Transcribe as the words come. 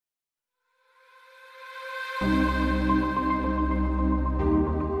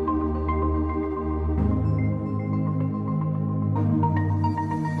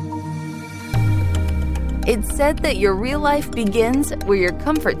It's said that your real life begins where your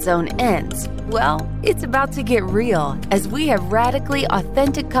comfort zone ends. Well, it's about to get real as we have radically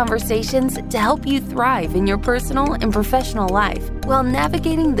authentic conversations to help you thrive in your personal and professional life while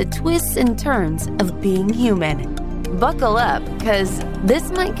navigating the twists and turns of being human. Buckle up, because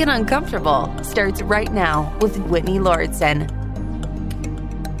This Might Get Uncomfortable starts right now with Whitney Lauritsen.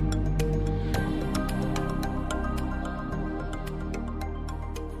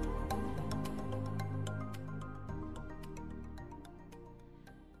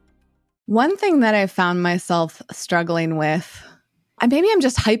 One thing that I found myself struggling with, and maybe I'm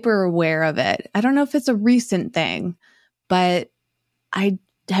just hyper aware of it. I don't know if it's a recent thing, but I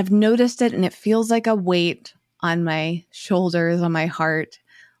have noticed it and it feels like a weight on my shoulders, on my heart,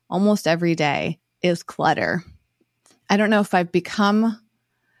 almost every day, is clutter. I don't know if I've become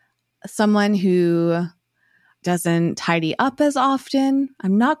someone who doesn't tidy up as often.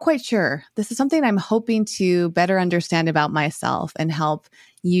 I'm not quite sure. This is something I'm hoping to better understand about myself and help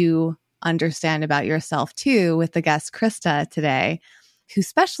you understand about yourself too with the guest Krista today, who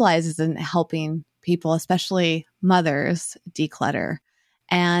specializes in helping people, especially mothers, declutter.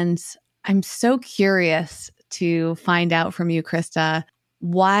 And I'm so curious to find out from you, Krista,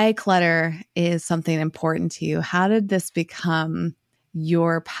 why clutter is something important to you. How did this become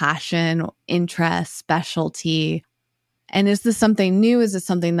your passion, interest, specialty? And is this something new? Is this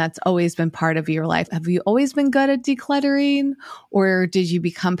something that's always been part of your life? Have you always been good at decluttering? Or did you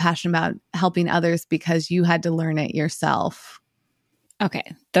become passionate about helping others because you had to learn it yourself?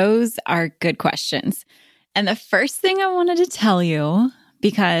 Okay, those are good questions. And the first thing I wanted to tell you,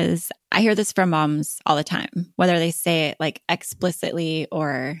 because I hear this from moms all the time, whether they say it like explicitly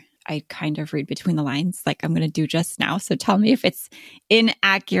or I kind of read between the lines, like I'm going to do just now. So tell me if it's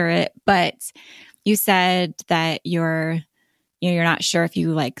inaccurate, but you said that you're not sure if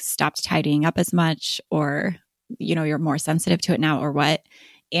you like stopped tidying up as much or, you're more sensitive to it now or what.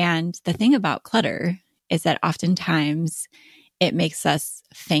 And the thing about clutter is that oftentimes it makes us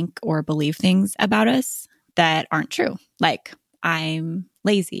think or believe things about us that aren't true. Like I'm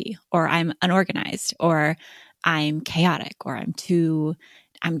lazy or I'm unorganized or I'm chaotic or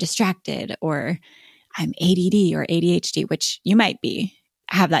I'm distracted or I'm ADD or ADHD, which you might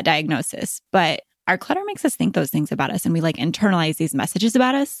have that diagnosis, but our clutter makes us think those things about us and we like internalize these messages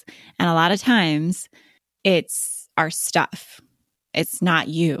about us. And a lot of times it's our stuff. It's not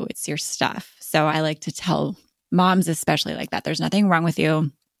you, it's your stuff. So I like to tell moms, especially like that, there's nothing wrong with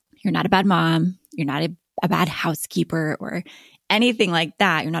you. You're not a bad mom. You're not a bad housekeeper or anything like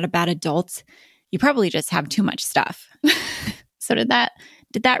that. You're not a bad adult. You probably just have too much stuff. So did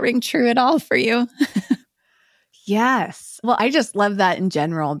that ring true at all for you? Yes. Well, I just love that in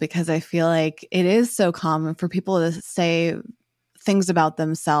general because I feel like it is so common for people to say things about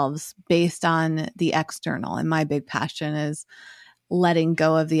themselves based on the external. And my big passion is letting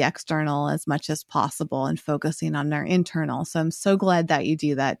go of the external as much as possible and focusing on our internal. So I'm so glad that you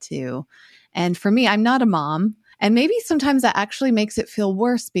do that too. And for me, I'm not a mom. And maybe sometimes that actually makes it feel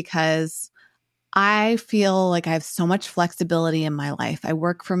worse because I feel like I have so much flexibility in my life. I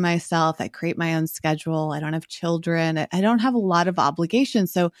work for myself. I create my own schedule. I don't have children. I don't have a lot of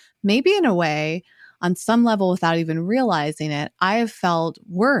obligations. So maybe in a way, on some level, without even realizing it, I have felt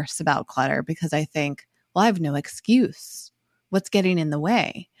worse about clutter because I think, well, I have no excuse. What's getting in the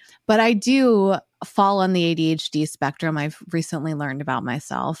way? But I do fall on the ADHD spectrum. I've recently learned about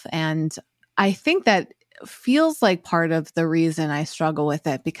myself. And I think that feels like part of the reason I struggle with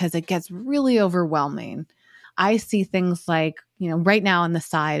it because it gets really overwhelming. I see things like, right now on the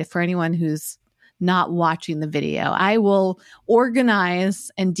side, for anyone who's not watching the video, I will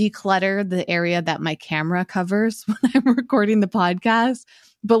organize and declutter the area that my camera covers when I'm recording the podcast.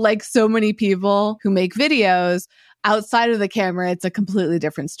 But like so many people who make videos outside of the camera, it's a completely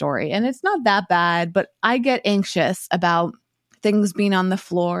different story. And it's not that bad, but I get anxious about things being on the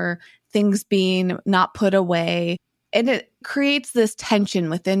floor, things being not put away. And it creates this tension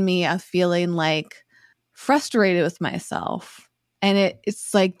within me of feeling like frustrated with myself. And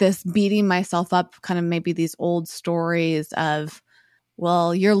it's like this beating myself up, kind of maybe these old stories of,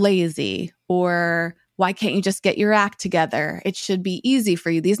 well, you're lazy, or why can't you just get your act together? It should be easy for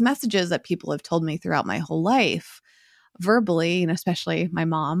you. These messages that people have told me throughout my whole life, verbally, and especially my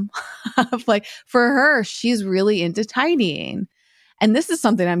mom, of like, for her, she's really into tidying. And this is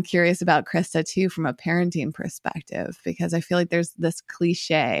something I'm curious about, Krista, too, from a parenting perspective, because I feel like there's this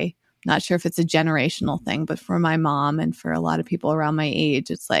cliche, not sure if it's a generational thing, but for my mom and for a lot of people around my age,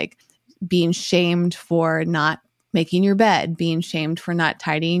 it's like being shamed for not making your bed, being shamed for not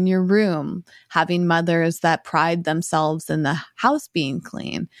tidying your room, having mothers that pride themselves in the house being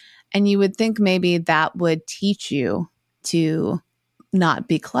clean. And you would think maybe that would teach you to not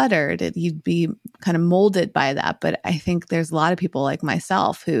be cluttered. You'd be kind of molded by that. But I think there's a lot of people like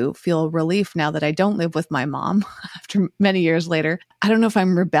myself who feel relief now that I don't live with my mom after many years later. I don't know if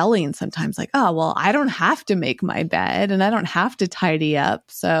I'm rebelling sometimes, like, oh, well, I don't have to make my bed and I don't have to tidy up.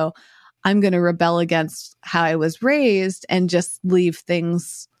 So I'm going to rebel against how I was raised and just leave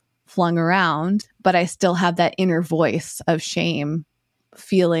things flung around. But I still have that inner voice of shame,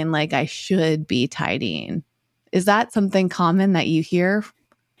 feeling like I should be tidying. Is that something common that you hear?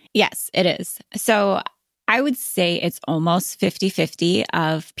 Yes, it is. So I would say it's almost 50-50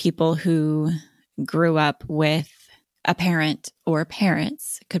 of people who grew up with a parent or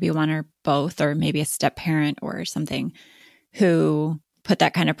parents, it could be one or both, or maybe a step parent or something, who put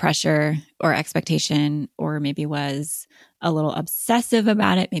that kind of pressure or expectation, or maybe was a little obsessive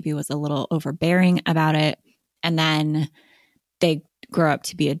about it, maybe was a little overbearing about it. And then they grow up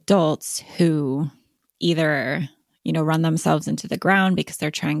to be adults who either, run themselves into the ground because they're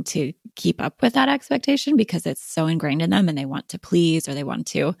trying to keep up with that expectation because it's so ingrained in them and they want to please, or they want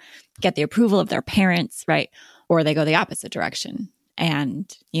to get the approval of their parents, right? Or they go the opposite direction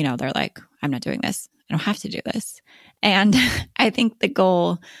and, they're like, I'm not doing this. I don't have to do this. And I think the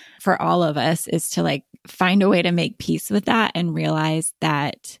goal for all of us is to find a way to make peace with that and realize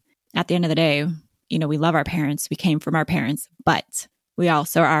that at the end of the day, we love our parents. We came from our parents, but we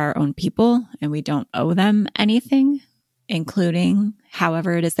also are our own people and we don't owe them anything, including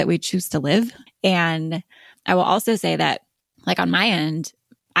however it is that we choose to live. And I will also say that, on my end,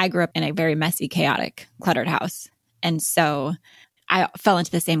 I grew up in a very messy, chaotic, cluttered house. And so I fell into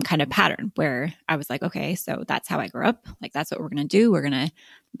the same kind of pattern where I was like, okay, so that's how I grew up. That's what we're going to do. We're going to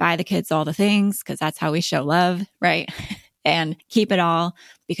buy the kids all the things because that's how we show love, right? And keep it all,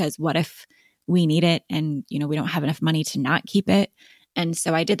 because what if we need it and, we don't have enough money to not keep it? And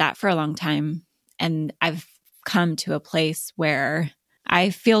so I did that for a long time. And I've come to a place where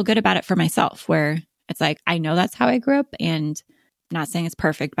I feel good about it for myself, where it's like, I know that's how I grew up, and I'm not saying it's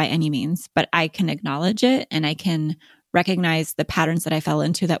perfect by any means, but I can acknowledge it and I can recognize the patterns that I fell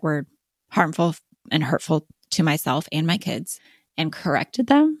into that were harmful and hurtful to myself and my kids, and corrected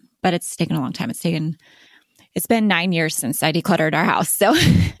them. But it's taken a long time. It's been 9 years since I decluttered our house. So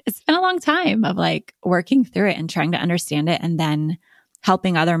it's been a long time of working through it and trying to understand it. And then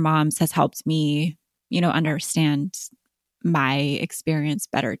helping other moms has helped me, understand my experience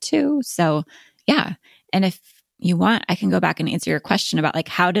better too. So yeah. And if you want, I can go back and answer your question about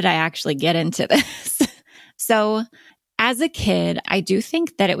how did I actually get into this? So as a kid, I do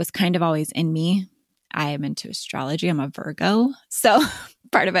think that it was kind of always in me. I am into astrology. I'm a Virgo. So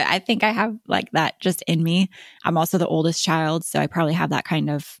part of it, I think I have that just in me. I'm also the oldest child, so I probably have that kind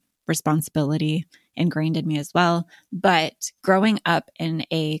of responsibility ingrained in me as well. But growing up in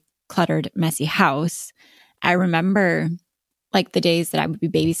a cluttered, messy house, I remember the days that I would be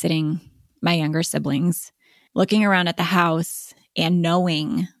babysitting my younger siblings, looking around at the house and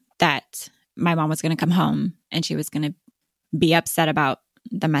knowing that my mom was going to come home and she was going to be upset about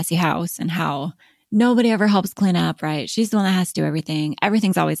the messy house and how nobody ever helps clean up, right? She's the one that has to do everything.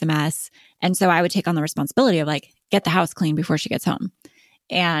 Everything's always a mess. And so I would take on the responsibility of get the house clean before she gets home.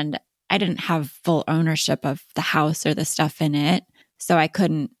 And I didn't have full ownership of the house or the stuff in it. So I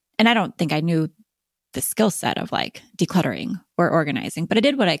couldn't, and I don't think I knew the skill set of decluttering or organizing, but I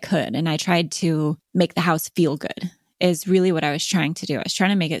did what I could. And I tried to make the house feel good is really what I was trying to do. I was trying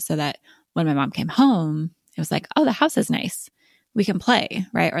to make it so that when my mom came home, it was oh, the house is nice. We can play,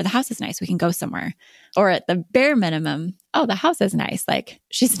 right? Or the house is nice. We can go somewhere. Or at the bare minimum, oh, the house is nice.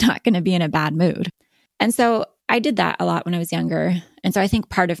 She's not going to be in a bad mood. And so I did that a lot when I was younger. And so I think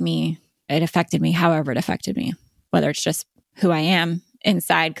part of me, it affected me however it affected me, whether it's just who I am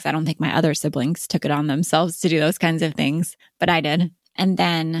inside, because I don't think my other siblings took it on themselves to do those kinds of things, but I did. And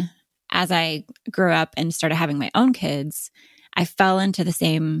then as I grew up and started having my own kids, I fell into the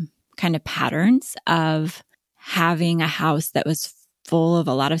same kind of patterns of having a house that was full of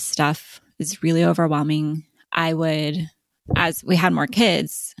a lot of stuff is really overwhelming. I would, as we had more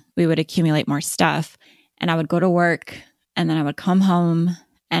kids, we would accumulate more stuff, and I would go to work and then I would come home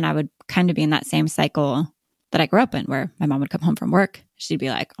and I would kind of be in that same cycle that I grew up in, where my mom would come home from work. She'd be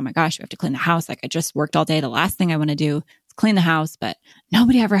like, oh my gosh, we have to clean the house. I just worked all day. The last thing I want to do is clean the house, but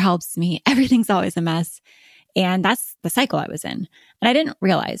nobody ever helps me. Everything's always a mess. And that's the cycle I was in. And I didn't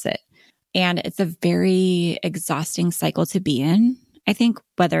realize it. And it's a very exhausting cycle to be in, I think,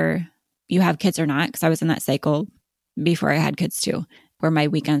 whether you have kids or not, because I was in that cycle before I had kids too, where my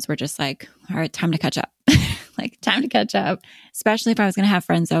weekends were just all right, time to catch up. Time to catch up, especially if I was going to have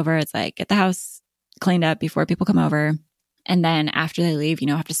friends over. It's get the house cleaned up before people come over. And then after they leave,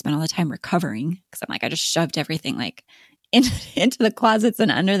 I have to spend all the time recovering because I'm like, I just shoved everything like into the closets and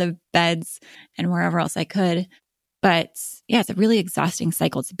under the beds and wherever else I could. But yeah, it's a really exhausting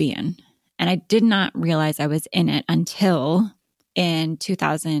cycle to be in. And I did not realize I was in it until in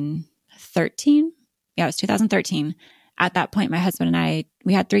 2013. Yeah, it was 2013. At that point, my husband and I,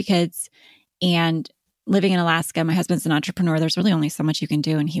 we had 3 kids, and living in Alaska, my husband's an entrepreneur. There's really only so much you can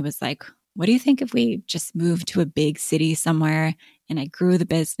do. And he was like, what do you think if we just moved to a big city somewhere and I grew the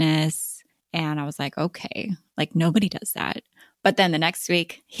business? And I was like, okay, like nobody does that. But then the next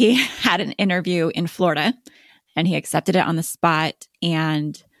week he had an interview in Florida and he accepted it on the spot.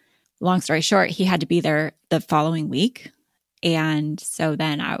 And long story short, he had to be there the following week. And so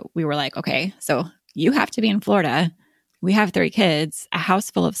then we were like, okay, so you have to be in Florida. We have 3 kids, a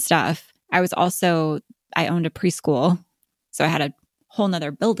house full of stuff. I owned a preschool. So I had a whole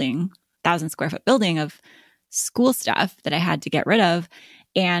nother building, 1,000 square foot building of school stuff that I had to get rid of.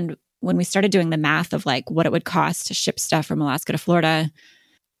 And when we started doing the math of like what it would cost to ship stuff from Alaska to Florida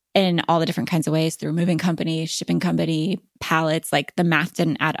in all the different kinds of ways through moving company, shipping company, pallets, like the math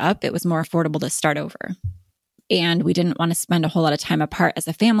didn't add up. It was more affordable to start over. And we didn't want to spend a whole lot of time apart as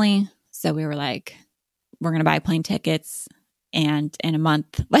a family. So we were like, we're going to buy plane tickets. And in a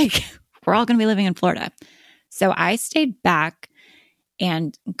month, like we're all going to be living in Florida. So I stayed back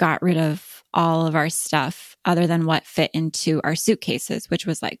and got rid of all of our stuff other than what fit into our suitcases, which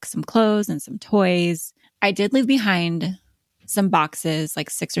was like some clothes and some toys. I did leave behind some boxes, like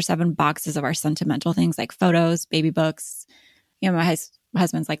 6 or 7 boxes of our sentimental things, like photos, baby books, my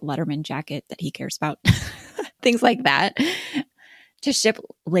husband's like Letterman jacket that he cares about, things like that to ship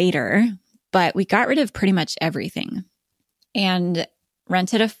later. But we got rid of pretty much everything and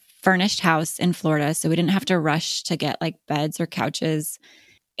rented a furnished house in Florida. So we didn't have to rush to get like beds or couches.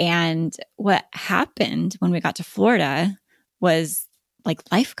 And what happened when we got to Florida was like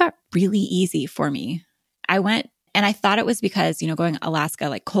life got really easy for me. I went and I thought it was because, going Alaska,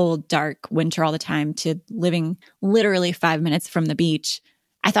 like cold, dark, winter all the time to living literally 5 minutes from the beach.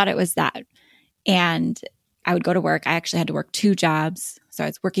 I thought it was that. And I would go to work. I actually had to work 2 jobs. So I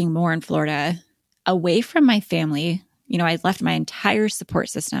was working more in Florida away from my family. I left my entire support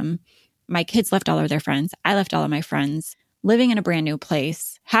system. My kids left all of their friends. I left all of my friends, living in a brand new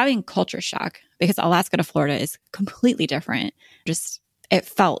place, having culture shock because Alaska to Florida is completely different. It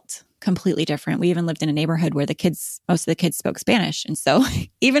felt completely different. We even lived in a neighborhood where most of the kids spoke Spanish. And so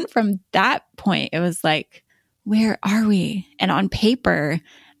even from that point, it was like, where are we? And on paper,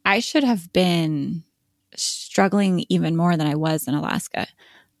 I should have been struggling even more than I was in Alaska.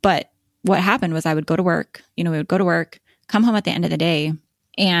 But what happened was I would go to work, we would go to work, come home at the end of the day,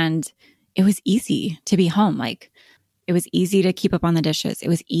 and it was easy to be home. Like it was easy to keep up on the dishes. It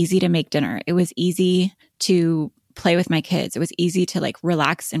was easy to make dinner. It was easy to play with my kids. It was easy to like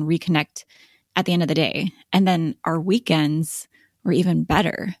relax and reconnect at the end of the day. And then our weekends were even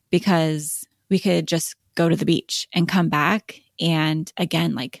better because we could just go to the beach and come back. And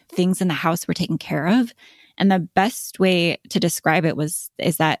again, like things in the house were taken care of. And the best way to describe it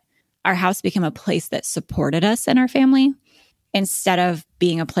is that our house became a place that supported us and our family instead of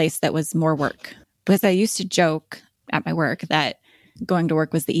being a place that was more work. Because I used to joke at my work that going to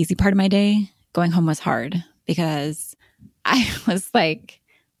work was the easy part of my day. Going home was hard because I was like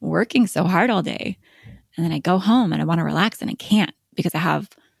working so hard all day. And then I go home and I want to relax and I can't because I have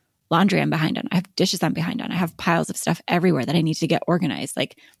laundry I'm behind on. I have dishes I'm behind on. I have piles of stuff everywhere that I need to get organized.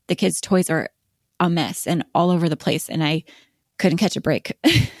 Like the kids' toys are a mess and all over the place. And I couldn't catch a break.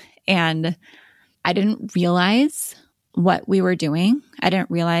 And I didn't realize what we were doing. I don't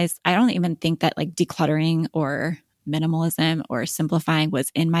even think that like decluttering or minimalism or simplifying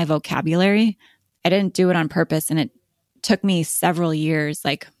was in my vocabulary. I didn't do it on purpose. And it took me several years,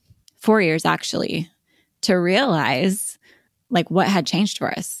 like 4 years actually, to realize like what had changed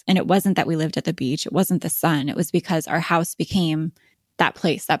for us. And it wasn't that we lived at the beach. It wasn't the sun. It was because our house became that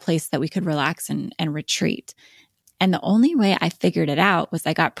place that we could relax and retreat. And the only way I figured it out was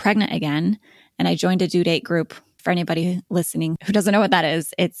I got pregnant again and I joined a due date group. For anybody listening who doesn't know what that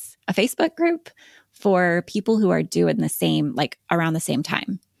is, it's a Facebook group for people who are due in the same, like around the same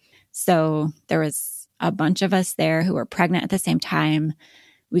time. So there was a bunch of us there who were pregnant at the same time.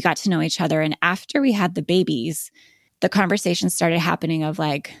 We got to know each other. And after we had the babies, the conversation started happening of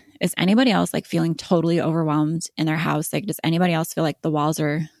like, is anybody else like feeling totally overwhelmed in their house? Like, does anybody else feel like the walls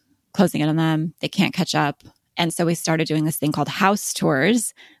are closing in on them? They can't catch up. And so we started doing this thing called house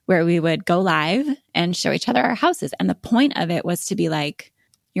tours where we would go live and show each other our houses. And the point of it was to be like,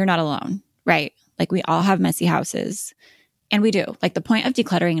 you're not alone, right? Like we all have messy houses and we do. Like the point of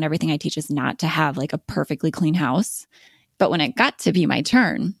decluttering and everything I teach is not to have like a perfectly clean house, But when it got to be my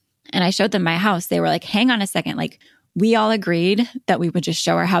turn and I showed them my house, they were like, hang on a second. Like, we all agreed that we would just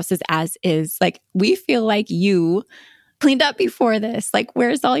show our houses as is. Like, we feel like you cleaned up before this. Like,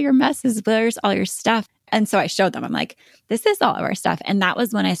 where's all your messes? Where's all your stuff? And so I showed them, I'm like, this is all of our stuff. And that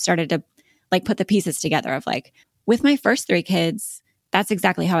was when I started to like put the pieces together of like, with my first 3 kids, that's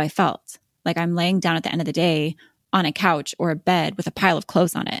exactly how I felt. Like, I'm laying down at the end of the day on a couch or a bed with a pile of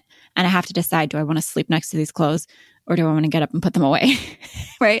clothes on it. And I have to decide, do I want to sleep next to these clothes or do I want to get up and put them away?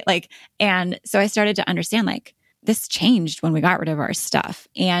 Right? Like, and so I started to understand like this changed when we got rid of our stuff.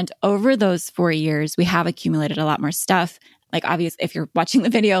 And over those 4 years, we have accumulated a lot more stuff. Like, obviously, if you're watching the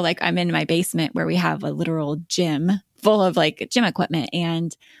video, like I'm in my basement where we have a literal gym full of like gym equipment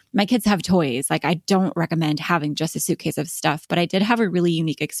and my kids have toys. Like, I don't recommend having just a suitcase of stuff, but I did have a really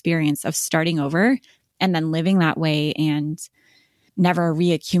unique experience of starting over and then living that way and never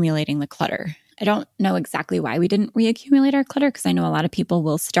reaccumulating the clutter. I don't know exactly why we didn't reaccumulate our clutter because I know a lot of people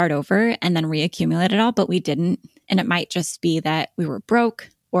will start over and then reaccumulate it all, but we didn't. And it might just be that we were broke,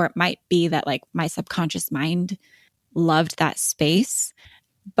 or it might be that like my subconscious mind loved that space.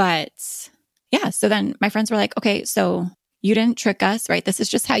 But yeah, so then my friends were like, okay, so you didn't trick us, right? This is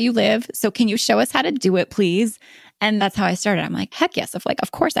just how you live. So can you show us how to do it, please? And that's how I started. I'm like, heck yes, of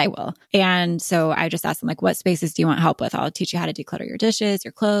course I will. And so I just asked them like, what spaces do you want help with? I'll teach you how to declutter your dishes,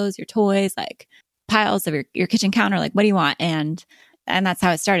 your clothes, your toys, like piles of your kitchen counter. Like, what do you want? And that's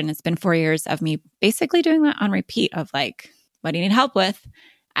how it started. And it's been 4 years of me basically doing that on repeat of like, what do you need help with?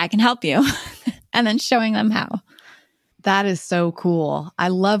 I can help you. And then showing them how. That is so cool. I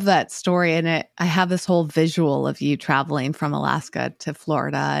love that story. And I have this whole visual of you traveling from Alaska to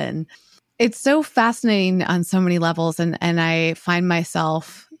Florida. And it's so fascinating on so many levels. And I find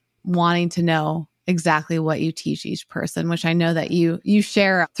myself wanting to know exactly what you teach each person, which I know that you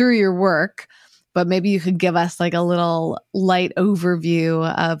share through your work. But maybe you could give us like a little light overview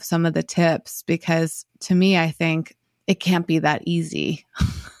of some of the tips, because to me, I think it can't be that easy,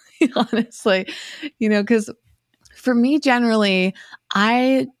 honestly, because for me, generally,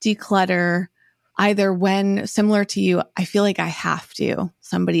 I declutter either when, similar to you, I feel like I have to.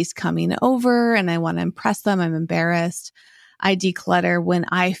 Somebody's coming over and I want to impress them. I'm embarrassed. I declutter when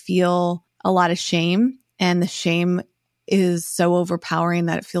I feel a lot of shame, and the shame is so overpowering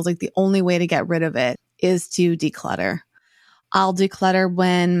that it feels like the only way to get rid of it is to declutter. I'll declutter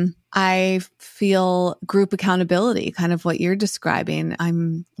when I feel group accountability, kind of what you're describing.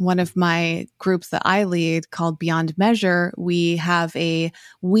 I'm one of my groups that I lead called Beyond Measure. We have a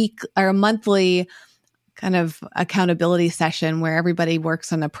week or a monthly kind of accountability session where everybody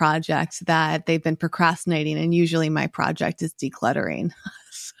works on a project that they've been procrastinating. And usually my project is decluttering.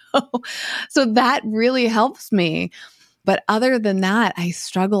 So that really helps me. But other than that, I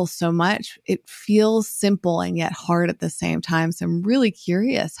struggle so much. It feels simple and yet hard at the same time. So I'm really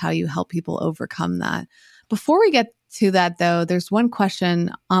curious how you help people overcome that. Before we get to that, though, there's one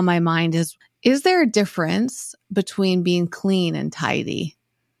question on my mind is there a difference between being clean and tidy?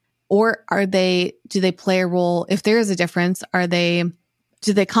 Or do they play a role? If there is a difference,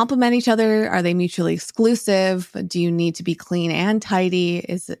 do they complement each other? Are they mutually exclusive? Do you need to be clean and tidy?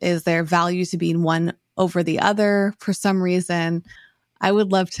 Is there value to being one over the other for some reason? I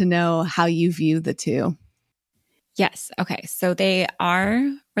would love to know how you view the two. Yes. Okay. So they are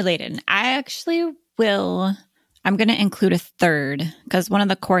related. I'm going to include a third, because one of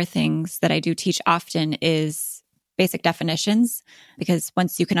the core things that I do teach often is basic definitions, because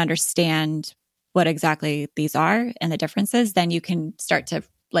once you can understand what exactly these are and the differences, then you can start to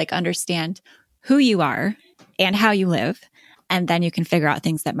like understand who you are and how you live. And then you can figure out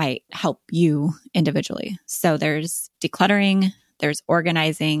things that might help you individually. So there's decluttering, there's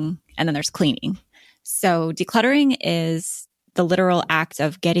organizing, and then there's cleaning. So decluttering is the literal act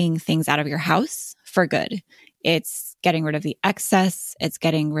of getting things out of your house for good. It's getting rid of the excess. It's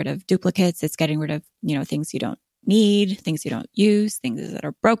getting rid of duplicates. It's getting rid of, things you don't need, things you don't use, things that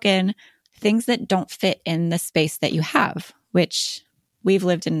are broken, things that don't fit in the space that you have, which we've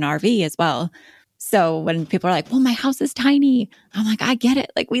lived in an RV as well. So when people are like, well, my house is tiny, I'm like, I get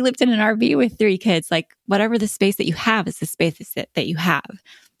it. Like, we lived in an RV with 3 kids. Like, whatever the space that you have is the space that you have.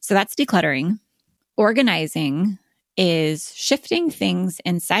 So that's decluttering. Organizing is shifting things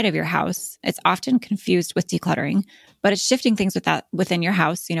inside of your house. It's often confused with decluttering, but it's shifting things within your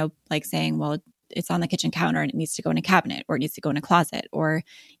house, like saying, well, it's on the kitchen counter and it needs to go in a cabinet, or it needs to go in a closet, or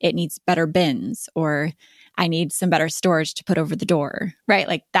it needs better bins, or I need some better storage to put over the door, right?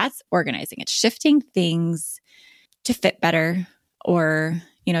 Like, that's organizing. It's shifting things to fit better, or,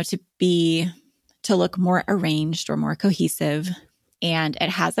 to look more arranged or more cohesive. And it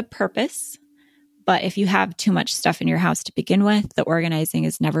has a purpose, But if you have too much stuff in your house to begin with, the organizing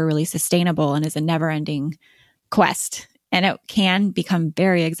is never really sustainable and is a never-ending quest. And it can become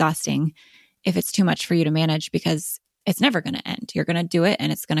very exhausting if it's too much for you to manage, because it's never going to end. You're going to do it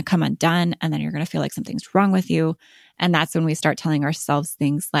and it's going to come undone. And then you're going to feel like something's wrong with you. And that's when we start telling ourselves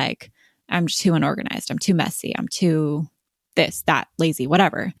things like, I'm too unorganized, I'm too messy, I'm too this, that, lazy,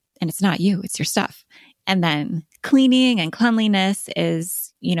 whatever. And it's not you, it's your stuff. And then cleaning and cleanliness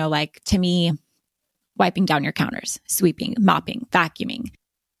is, like to me, wiping down your counters, sweeping, mopping, vacuuming,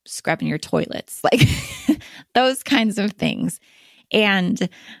 scrubbing your toilets, like those kinds of things. And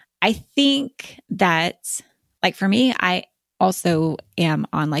I think that, like for me, I also am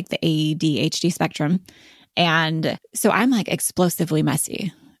on like the ADHD spectrum. And so I'm like explosively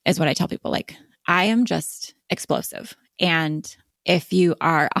messy is what I tell people. Like I am just explosive. And if you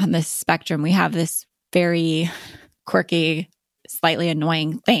are on this spectrum, we have this very quirky, slightly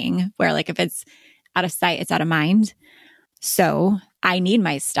annoying thing where like if it's out of sight, it's out of mind. So I need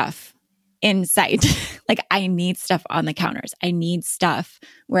my stuff in sight. Like I need stuff on the counters. I need stuff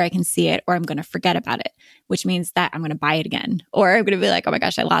where I can see it or I'm going to forget about it, which means that I'm going to buy it again. Or I'm going to be like, oh my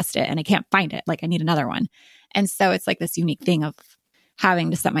gosh, I lost it and I can't find it. Like I need another one. And so it's like this unique thing of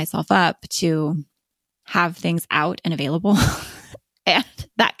having to set myself up to have things out and available. And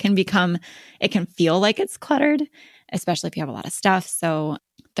that can it can feel like it's cluttered, especially if you have a lot of stuff. So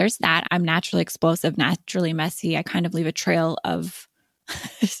there's that. I'm naturally explosive, naturally messy. I kind of leave a trail of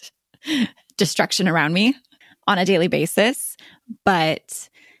destruction around me on a daily basis. But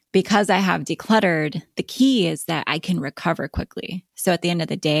because I have decluttered, the key is that I can recover quickly. So at the end of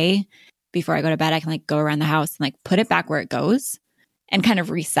the day, before I go to bed, I can like go around the house and like put it back where it goes and kind of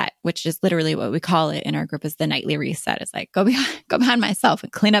reset, which is literally what we call it in our group is the nightly reset. It's like go behind myself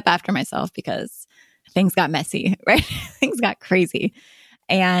and clean up after myself because things got messy, right? Things got crazy.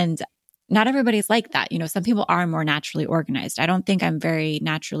 And not everybody's like that. Some people are more naturally organized. I don't think I'm very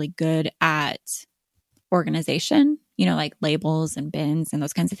naturally good at organization, like labels and bins and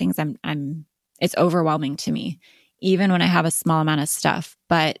those kinds of things. It's overwhelming to me, even when I have a small amount of stuff.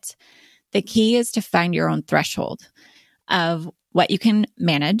 But the key is to find your own threshold of what you can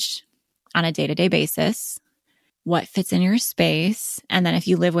manage on a day-to-day basis, what fits in your space. And then if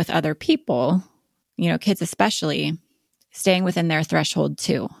you live with other people, kids especially, staying within their threshold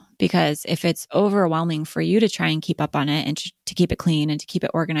too. Because if it's overwhelming for you to try and keep up on it and to keep it clean and to keep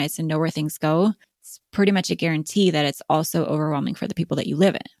it organized and know where things go, it's pretty much a guarantee that it's also overwhelming for the people that you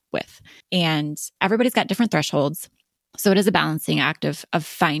live with. And everybody's got different thresholds. So it is a balancing act of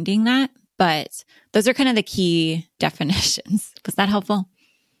finding that. But those are kind of the key definitions. Was that helpful?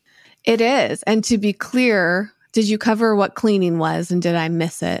 It is. And to be clear, did you cover what cleaning was and did I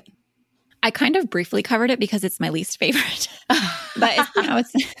miss it? I kind of briefly covered it because it's my least favorite. But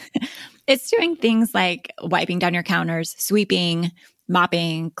it's doing things like wiping down your counters, sweeping,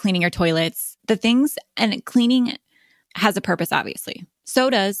 mopping, cleaning your toilets, the things. And cleaning has a purpose, obviously.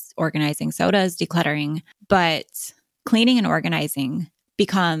 So does organizing, so does decluttering. But cleaning and organizing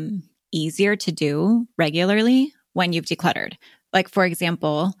become easier to do regularly when you've decluttered. Like, for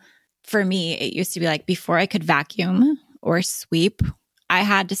example, for me, it used to be like before I could vacuum or sweep, I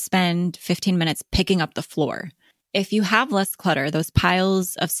had to spend 15 minutes picking up the floor. If you have less clutter, those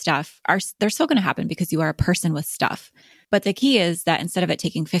piles of stuff they're still going to happen because you are a person with stuff. But the key is that instead of it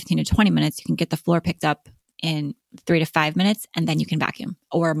taking 15 to 20 minutes, you can get the floor picked up in 3 to 5 minutes and then you can vacuum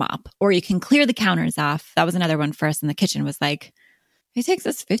or mop, or you can clear the counters off. That was another one for us in the kitchen was like, it takes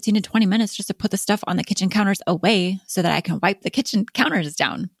us 15 to 20 minutes just to put the stuff on the kitchen counters away so that I can wipe the kitchen counters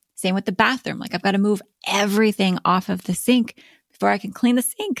down. Same with the bathroom. Like I've got to move everything off of the sink before I can clean the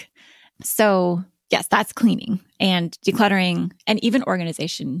sink. So yes, that's cleaning and decluttering, and even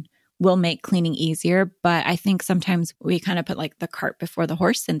organization will make cleaning easier. But I think sometimes we kind of put like the cart before the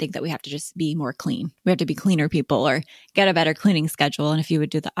horse and think that we have to just be more clean. We have to be cleaner people or get a better cleaning schedule. And if you would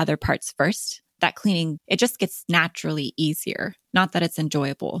do the other parts first, that cleaning, it just gets naturally easier. Not that it's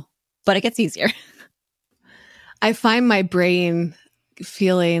enjoyable, but it gets easier. I find my brain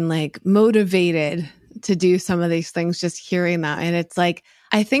feeling like motivated to do some of these things, just hearing that. And it's like,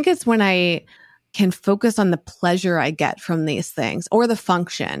 I think it's when I can focus on the pleasure I get from these things or the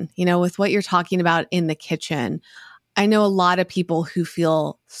function, with what you're talking about in the kitchen. I know a lot of people who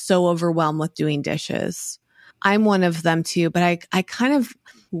feel so overwhelmed with doing dishes. I'm one of them too, but I kind of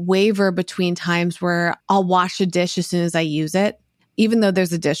waver between times where I'll wash a dish as soon as I use it, even though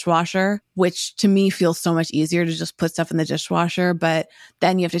there's a dishwasher, which to me feels so much easier to just put stuff in the dishwasher. But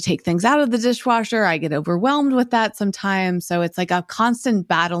then you have to take things out of the dishwasher. I get overwhelmed with that sometimes. So it's like a constant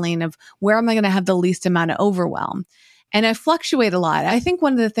battling of where am I going to have the least amount of overwhelm? And I fluctuate a lot. I think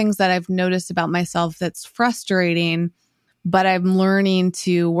one of the things that I've noticed about myself that's frustrating, but I'm learning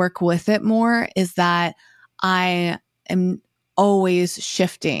to work with it more, is that I am always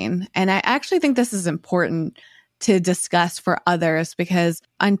shifting. And I actually think this is important to discuss for others, because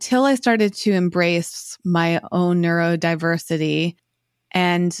until I started to embrace my own neurodiversity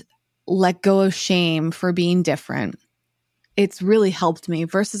and let go of shame for being different, it's really helped me,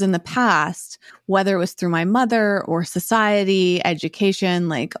 versus in the past, whether it was through my mother or society, education,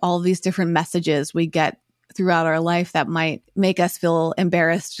 like all these different messages we get throughout our life that might make us feel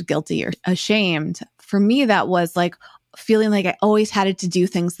embarrassed, guilty, or ashamed. For me, that was like feeling like I always had to do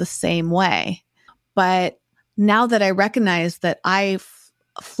things the same way. But now that I recognize that I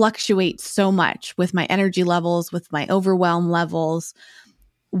fluctuate so much with my energy levels, with my overwhelm levels,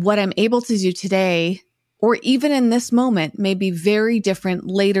 what I'm able to do today, or even in this moment, may be very different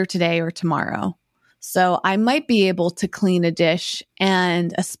later today or tomorrow. So I might be able to clean a dish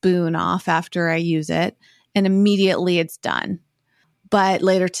and a spoon off after I use it, and immediately it's done. But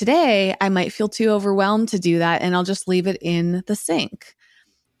later today, I might feel too overwhelmed to do that, and I'll just leave it in the sink.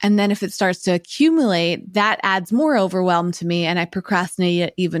 And then if it starts to accumulate, that adds more overwhelm to me, and I procrastinate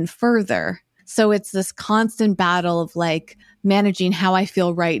it even further. So it's this constant battle of like managing how I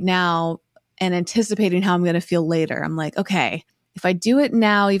feel right now and anticipating how I'm going to feel later. I'm like, okay, if I do it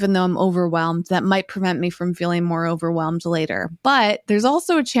now, even though I'm overwhelmed, that might prevent me from feeling more overwhelmed later. But there's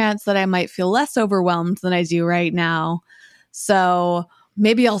also a chance that I might feel less overwhelmed than I do right now. So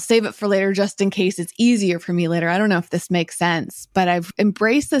maybe I'll save it for later just in case it's easier for me later. I don't know if this makes sense, but I've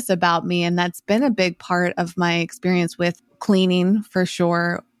embraced this about me. And that's been a big part of my experience with cleaning, for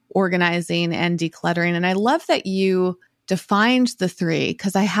sure, organizing and decluttering. And I love that you defined the three,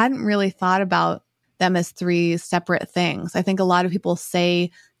 because I hadn't really thought about them as three separate things. I think a lot of people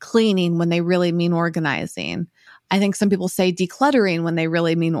say cleaning when they really mean organizing. I think some people say decluttering when they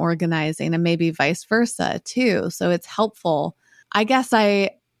really mean organizing, and maybe vice versa too. So it's helpful. I guess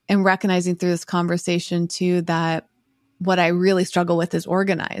I am recognizing through this conversation too that what I really struggle with is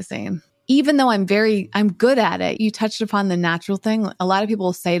organizing. Even though I'm good at it. You touched upon the natural thing. A lot of people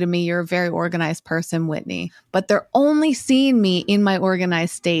will say to me, you're a very organized person, Whitney, but they're only seeing me in my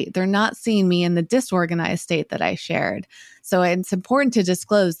organized state. They're not seeing me in the disorganized state that I shared. So it's important to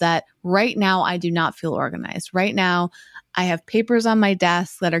disclose that right now, I do not feel organized. Right now, I have papers on my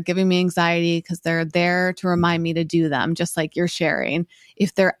desk that are giving me anxiety because they're there to remind me to do them, just like you're sharing.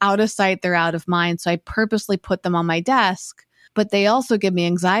 If they're out of sight, they're out of mind. So I purposely put them on my desk. But they also give me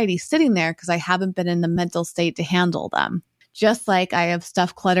anxiety sitting there because I haven't been in the mental state to handle them. Just like I have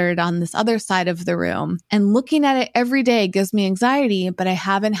stuff cluttered on this other side of the room. And looking at it every day gives me anxiety, but I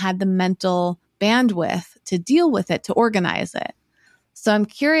haven't had the mental bandwidth to deal with it, to organize it. So I'm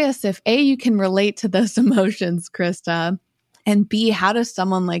curious if A, you can relate to those emotions, Krista, and B, how does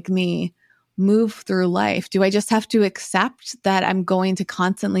someone like me move through life? Do I just have to accept that I'm going to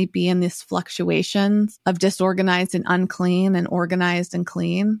constantly be in these fluctuations of disorganized and unclean and organized and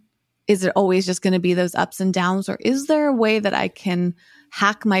clean? Is it always just going to be those ups and downs? Or is there a way that I can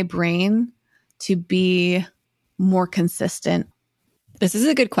hack my brain to be more consistent? This is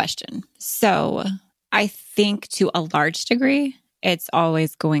a good question. So I think to a large degree, it's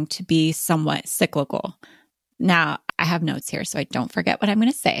always going to be somewhat cyclical. Now, I have notes here, so I don't forget what I'm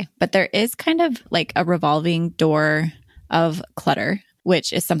going to say, but there is kind of like a revolving door of clutter,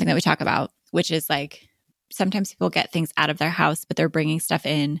 which is something that we talk about, which is like sometimes people get things out of their house, but they're bringing stuff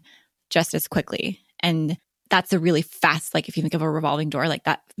in just as quickly. And that's a really fast, like if you think of a revolving door, like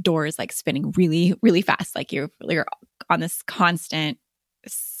that door is like spinning really, really fast. Like you're on this constant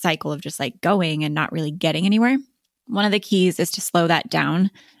cycle of just like going and not really getting anywhere. One of the keys is to slow that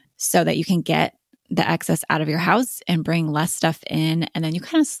down so that you can get the excess out of your house and bring less stuff in. And then you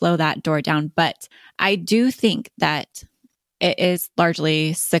kind of slow that door down. But I do think that it is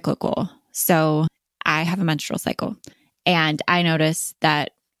largely cyclical. So I have a menstrual cycle, and I notice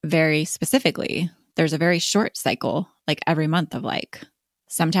that very specifically, there's a very short cycle, like every month of like,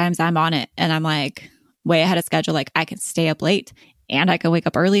 sometimes I'm on it and I'm like way ahead of schedule. Like I can stay up late and I can wake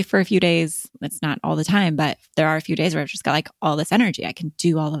up early for a few days. It's not all the time, but there are a few days where I've just got like all this energy. I can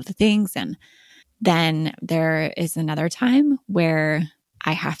do all of the things. And then there is another time where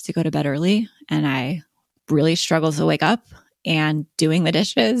I have to go to bed early and I really struggle to wake up, and doing the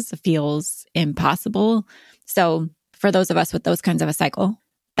dishes feels impossible. So for those of us with those kinds of a cycle,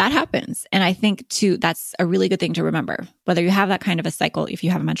 that happens. And I think too, that's a really good thing to remember, whether you have that kind of a cycle, if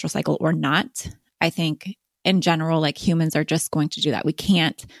you have a menstrual cycle or not. I think in general, like humans are just going to do that. We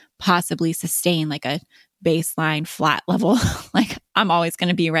can't possibly sustain like a baseline flat level. Like I'm always going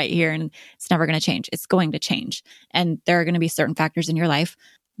to be right here and it's never going to change. It's going to change. And there are going to be certain factors in your life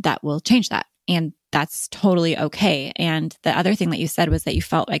that will change that. And that's totally okay. And the other thing that you said was that you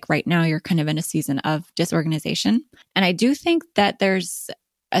felt like right now you're kind of in a season of disorganization. And I do think that there's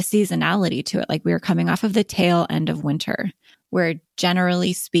a seasonality to it. Like we were coming off of the tail end of winter, where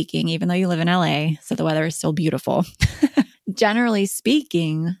generally speaking, even though you live in LA, so the weather is still beautiful, generally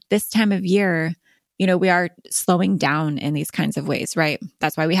speaking, this time of year, you know, we are slowing down in these kinds of ways, right?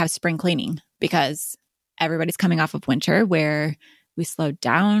 That's why we have spring cleaning, because everybody's coming off of winter where we slowed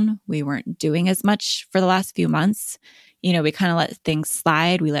down. We weren't doing as much for the last few months. You know, we kind of let things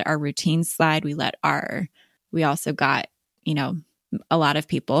slide. We let our routines slide. We also got, you know, a lot of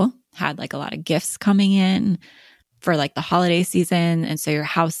people had like a lot of gifts coming in for like the holiday season. And so your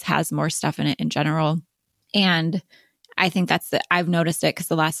house has more stuff in it in general. And I think I've noticed it because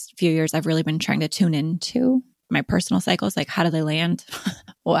the last few years I've really been trying to tune into my personal cycles. Like, how do they land?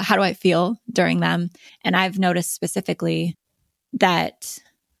 Well, how do I feel during them? And I've noticed specifically that,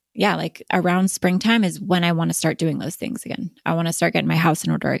 yeah, like around springtime is when I want to start doing those things again. I want to start getting my house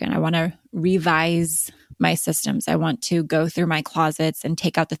in order again. I want to revise my systems. I want to go through my closets and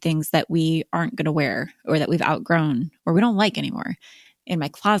take out the things that we aren't going to wear or that we've outgrown or we don't like anymore in my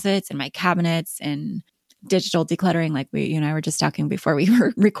closets and my cabinets, and digital decluttering, like you and I were just talking before we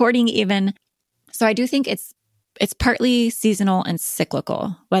were recording even. So I do think it's partly seasonal and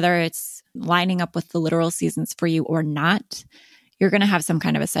cyclical, whether it's lining up with the literal seasons for you or not. You're going to have some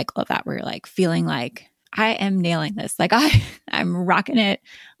kind of a cycle of that where you're like feeling like, I am nailing this. Like I'm rocking it.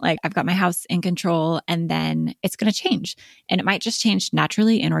 Like I've got my house in control, and then it's going to change, and it might just change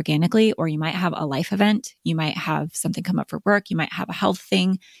naturally and organically, or you might have a life event. You might have something come up for work. You might have a health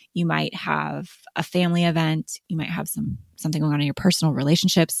thing. You might have a family event. You might have something going on in your personal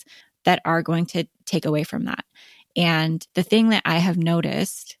relationships that are going to take away from that. And the thing that I have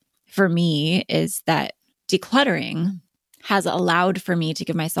noticed for me is that decluttering has allowed for me to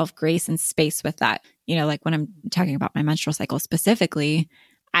give myself grace and space with that. You know, like when I'm talking about my menstrual cycle specifically,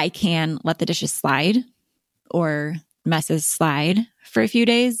 I can let the dishes slide or messes slide for a few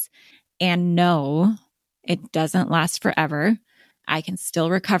days and know it doesn't last forever. I can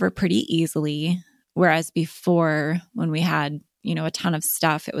still recover pretty easily. Whereas before, when we had, you know, a ton of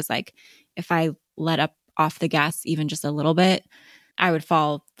stuff, it was like if I let up off the gas even just a little bit, I would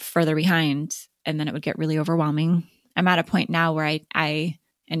fall further behind, and then it would get really overwhelming. I'm at a point now where I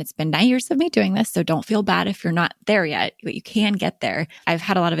and it's been 9 years of me doing this, so don't feel bad if you're not there yet, but you can get there. I've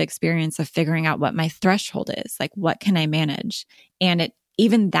had a lot of experience of figuring out what my threshold is, like what can I manage? And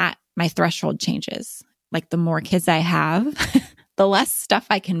even that, my threshold changes. Like the more kids I have, the less stuff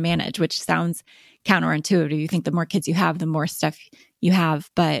I can manage, which sounds counterintuitive. You think the more kids you have, the more stuff you have.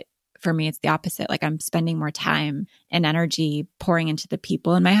 But for me, it's the opposite. Like I'm spending more time and energy pouring into the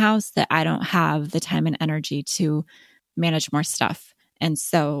people in my house that I don't have the time and energy to manage more stuff. And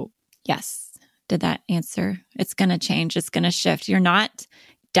so, yes, did that answer? It's going to change. It's going to shift. You're not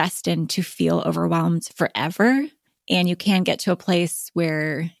destined to feel overwhelmed forever. And you can get to a place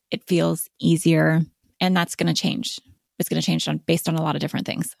where it feels easier, and that's going to change. It's going to change based on a lot of different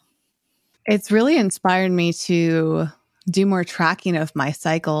things. It's really inspired me to do more tracking of my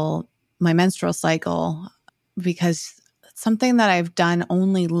cycle, my menstrual cycle, because it's something that I've done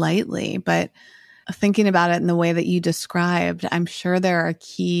only lightly, but thinking about it in the way that you described, I'm sure there are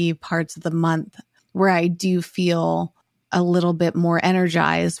key parts of the month where I do feel a little bit more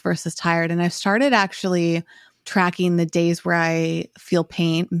energized versus tired. And I've started actually tracking the days where I feel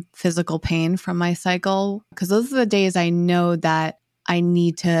pain, physical pain from my cycle, because those are the days I know that I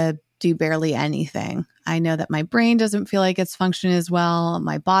need to do barely anything. I know that my brain doesn't feel like it's functioning as well.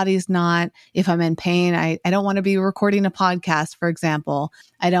 My body's not. If I'm in pain, I don't want to be recording a podcast, for example.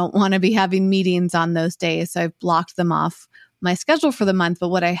 I don't want to be having meetings on those days. So I've blocked them off my schedule for the month. But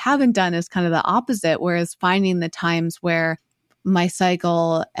what I haven't done is kind of the opposite, whereas finding the times where my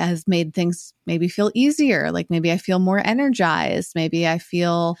cycle has made things maybe feel easier. Like maybe I feel more energized. Maybe I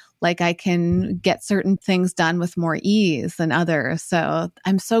feel like I can get certain things done with more ease than others. So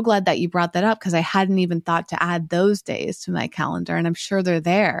I'm so glad that you brought that up, because I hadn't even thought to add those days to my calendar. And I'm sure they're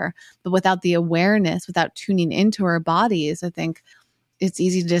there, but without the awareness, without tuning into our bodies, I think it's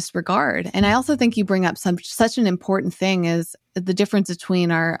easy to disregard. And I also think you bring up such an important thing is the difference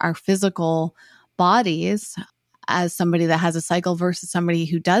between our physical bodies as somebody that has a cycle versus somebody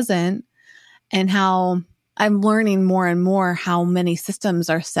who doesn't, and how I'm learning more and more how many systems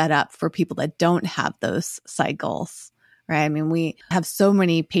are set up for people that don't have those cycles, right? I mean, we have so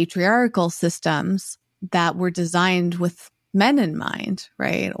many patriarchal systems that were designed with men in mind,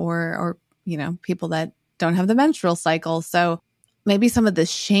 right? Or you know, people that don't have the menstrual cycle. So maybe some of the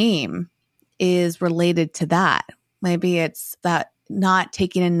shame is related to that. Maybe it's that not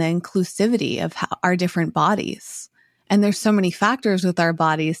taking in the inclusivity of our different bodies. And there's so many factors with our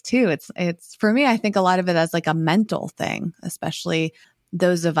bodies too. It's for me, I think a lot of it as like a mental thing, especially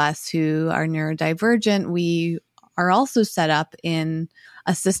those of us who are neurodivergent. We are also set up in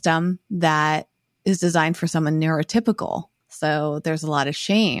a system that is designed for someone neurotypical. So there's a lot of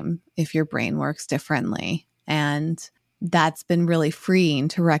shame if your brain works differently. And that's been really freeing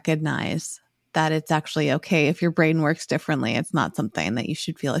to recognize that it's actually okay if your brain works differently. It's not something that you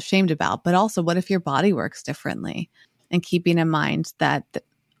should feel ashamed about. But also, what if your body works differently? And keeping in mind that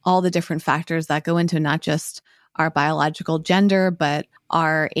all the different factors that go into not just our biological gender, but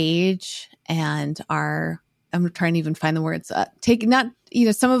our age and I'm trying to even find the words,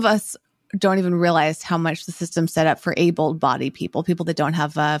 some of us don't even realize how much the system's set up for able-bodied people that don't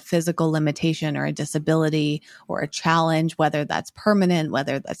have a physical limitation or a disability or a challenge, whether that's permanent,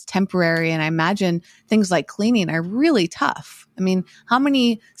 whether that's temporary. And I imagine things like cleaning are really tough. I mean, how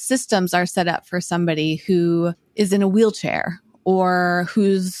many systems are set up for somebody who is in a wheelchair or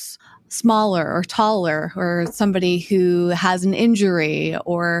who's smaller or taller, or somebody who has an injury,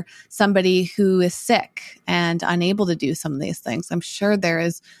 or somebody who is sick and unable to do some of these things? I'm sure there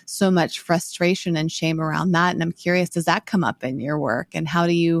is so much frustration and shame around that. And I'm curious, does that come up in your work? And how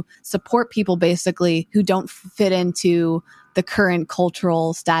do you support people basically who don't fit into the current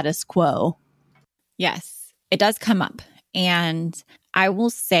cultural status quo? Yes, it does come up. And I will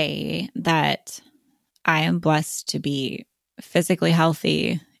say that I am blessed to be physically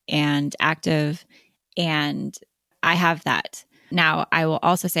healthy and active, and I have that. Now, I will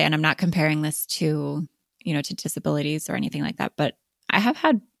also say, and I'm not comparing this to disabilities or anything like that, but I have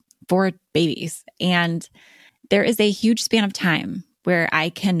had 4 babies, and there is a huge span of time where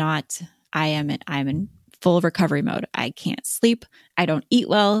I am in full recovery mode. I can't sleep. I don't eat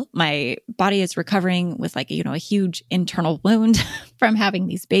well. My body is recovering with a huge internal wound from having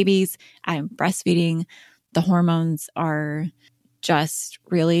these babies. I'm breastfeeding. The hormones are just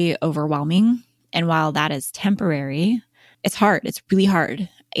really overwhelming. And while that is temporary, it's hard. It's really hard.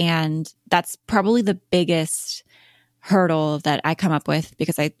 And that's probably the biggest hurdle that I come up with,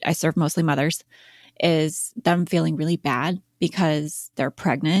 because I serve mostly mothers, is them feeling really bad because they're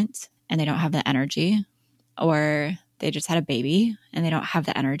pregnant and they don't have the energy, or they just had a baby and they don't have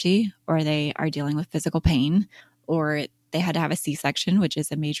the energy, or they are dealing with physical pain, or they had to have a C-section, which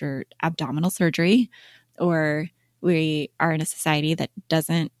is a major abdominal surgery, or we are in a society that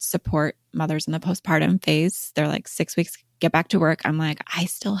doesn't support mothers in the postpartum phase. They're like 6 weeks, get back to work. I'm like, I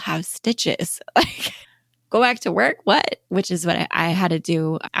still have stitches. Like, go back to work? What? Which is what I had to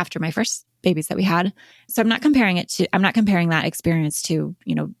do after my first babies that we had. So I'm not comparing that experience to,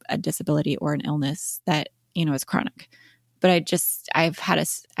 a disability or an illness that, is chronic. But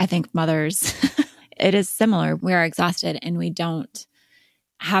I think mothers, it is similar. We are exhausted and we don't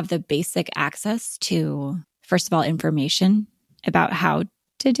have the basic access to, first of all, information about how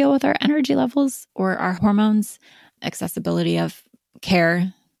to deal with our energy levels or our hormones. Accessibility of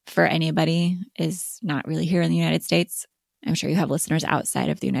care for anybody is not really here in the United States. I'm sure you have listeners outside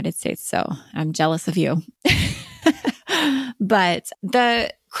of the United States, so I'm jealous of you. But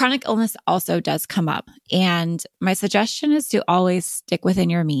the chronic illness also does come up. And my suggestion is to always stick within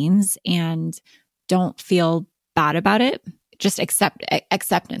your means and don't feel bad about it. Just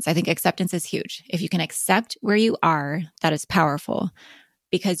acceptance. I think acceptance is huge. If you can accept where you are, that is powerful,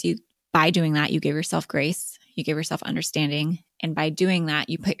 because by doing that, you give yourself grace, you give yourself understanding. And by doing that,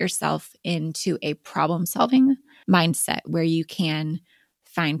 you put yourself into a problem-solving mindset where you can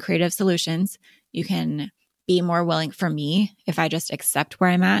find creative solutions. You can be more willing. For me, if I just accept where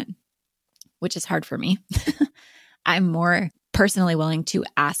I'm at, which is hard for me, I'm more personally willing to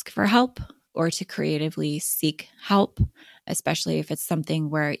ask for help or to creatively seek help, especially if it's something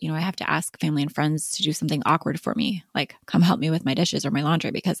where, I have to ask family and friends to do something awkward for me, like come help me with my dishes or my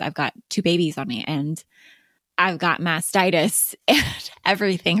laundry because I've got 2 babies on me and I've got mastitis and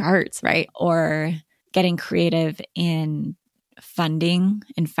everything hurts, right? Or getting creative in funding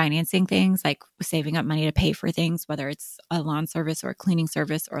and financing things, like saving up money to pay for things, whether it's a lawn service or a cleaning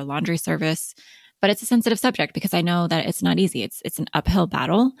service or a laundry service. But it's a sensitive subject because I know that it's not easy. It's an uphill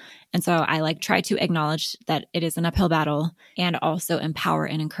battle. And so I try to acknowledge that it is an uphill battle and also empower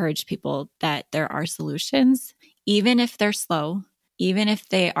and encourage people that there are solutions, even if they're slow, even if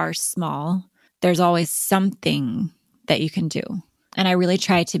they are small, there's always something that you can do. And I really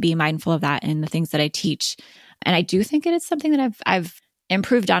try to be mindful of that in the things that I teach. And I do think it is something that I've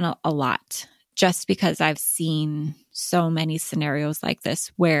improved on a lot, just because I've seen so many scenarios like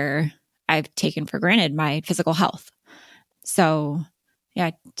this where I've taken for granted my physical health. So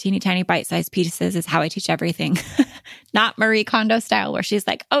yeah, teeny tiny bite-sized pieces is how I teach everything. Not Marie Kondo style where she's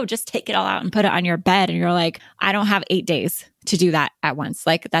like, oh, just take it all out and put it on your bed. And you're like, I don't have 8 days to do that at once.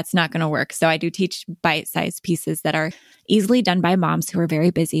 Like that's not going to work. So I do teach bite-sized pieces that are easily done by moms who are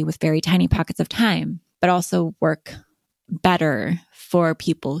very busy with very tiny pockets of time, but also work better for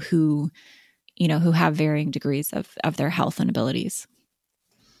people who, who have varying degrees of their health and abilities.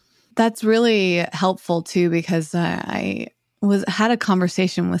 That's really helpful too, because I had a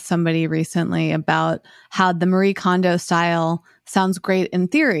conversation with somebody recently about how the Marie Kondo style sounds great in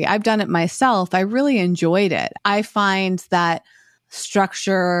theory. I've done it myself. I really enjoyed it. I find that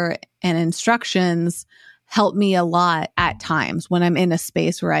structure and instructions help me a lot at times when I'm in a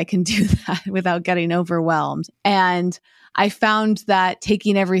space where I can do that without getting overwhelmed. And I found that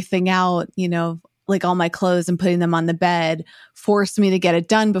taking everything out, like all my clothes and putting them on the bed forced me to get it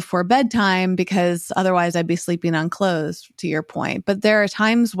done before bedtime because otherwise I'd be sleeping on clothes, to your point. But there are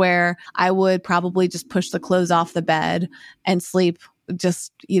times where I would probably just push the clothes off the bed and sleep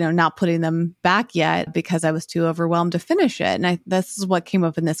just, not putting them back yet because I was too overwhelmed to finish it. And this is what came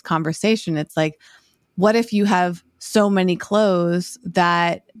up in this conversation. It's like, what if you have so many clothes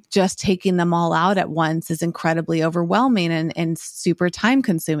that just taking them all out at once is incredibly overwhelming and super time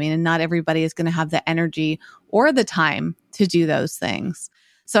consuming, and not everybody is going to have the energy or the time to do those things.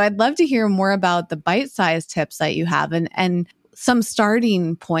 So I'd love to hear more about the bite-sized tips that you have and some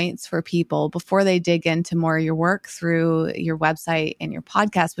starting points for people before they dig into more of your work through your website and your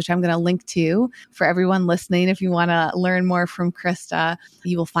podcast, which I'm going to link to for everyone listening. If you want to learn more from Krista,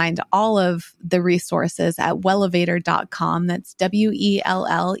 you will find all of the resources at wellevatr.com. That's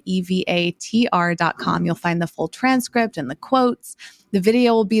WELLEVATR.com. You'll find the full transcript and the quotes. The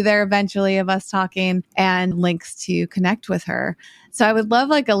video will be there eventually of us talking and links to connect with her. So I would love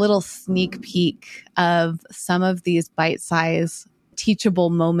like a little sneak peek of some of these bite-sized teachable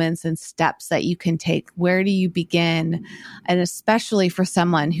moments and steps that you can take. Where do you begin? And especially for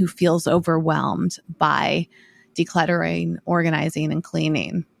someone who feels overwhelmed by decluttering, organizing, and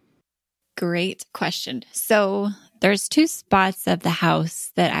cleaning. Great question. So there's 2 spots of the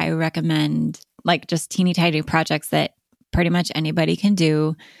house that I recommend, like just teeny tiny projects that pretty much anybody can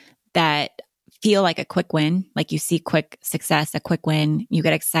do that feel like a quick win. Like you see quick success, a quick win, you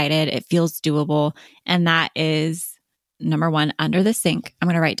get excited, it feels doable. And that is number 1, under the sink. I'm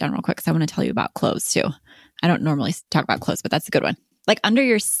going to write down real quick because I want to tell you about clothes too. I don't normally talk about clothes, but that's a good one. Like under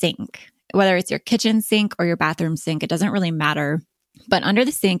your sink, whether it's your kitchen sink or your bathroom sink, it doesn't really matter. But under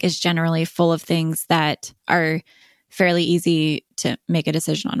the sink is generally full of things that are fairly easy to make a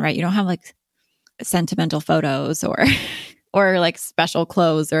decision on, right? You don't have like sentimental photos or like special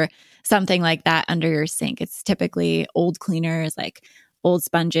clothes or something like that under your sink. It's typically old cleaners, like old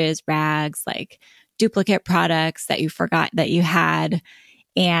sponges, rags, like duplicate products that you forgot that you had,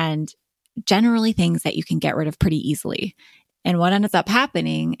 and generally things that you can get rid of pretty easily. And what ends up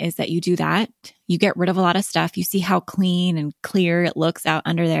happening is that you do that, you get rid of a lot of stuff, you see how clean and clear it looks out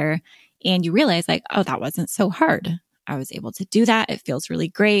under there, and you realize like, oh, that wasn't so hard. I was able to do that. It feels really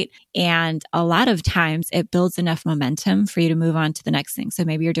great. And a lot of times it builds enough momentum for you to move on to the next thing. So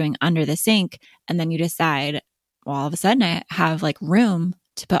maybe you're doing under the sink and then you decide, well, all of a sudden I have like room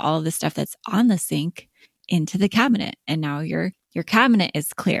to put all of the stuff that's on the sink into the cabinet. And now your cabinet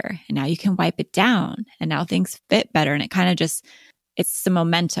is clear and now you can wipe it down and now things fit better. And it kind of just, it's the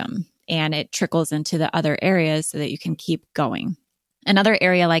momentum and it trickles into the other areas so that you can keep going. Another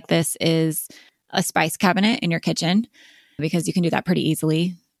area like this is a spice cabinet in your kitchen, because you can do that pretty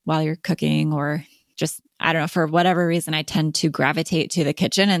easily while you're cooking, or just, I don't know, for whatever reason, I tend to gravitate to the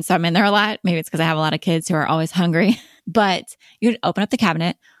kitchen. And so I'm in there a lot. Maybe it's because I have a lot of kids who are always hungry, but you open up the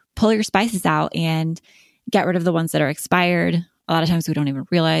cabinet, pull your spices out and get rid of the ones that are expired. A lot of times we don't even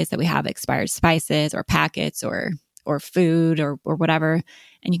realize that we have expired spices or packets or food or whatever.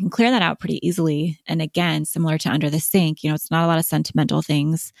 And you can clear that out pretty easily. And again, similar to under the sink, it's not a lot of sentimental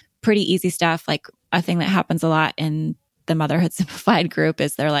things. Pretty easy stuff. Like a thing that happens a lot in the Motherhood Simplified group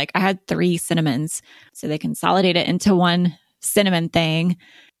is they're like, I had 3 cinnamons. So they consolidate it into one cinnamon thing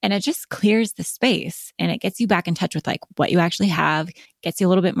and it just clears the space and it gets you back in touch with like what you actually have, gets you a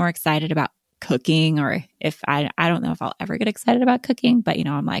little bit more excited about cooking. Or if I don't know if I'll ever get excited about cooking, but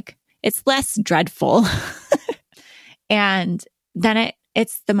I'm like, it's less dreadful. And then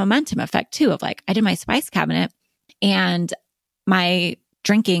it's the momentum effect too of like, I did my spice cabinet and my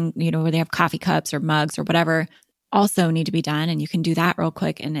drinking, where they have coffee cups or mugs or whatever, also need to be done. And you can do that real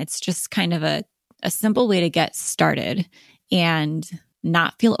quick. And it's just kind of a simple way to get started and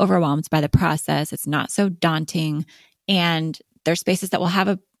not feel overwhelmed by the process. It's not so daunting. And there's spaces that will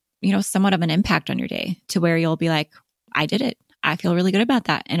have somewhat of an impact on your day to where you'll be like, I did it. I feel really good about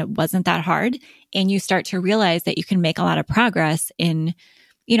that. And it wasn't that hard. And you start to realize that you can make a lot of progress in,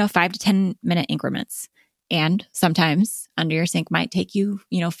 5 to 10 minute increments. And sometimes under your sink might take you,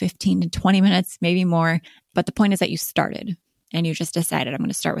 15 to 20 minutes, maybe more. But the point is that you started and you just decided, I'm going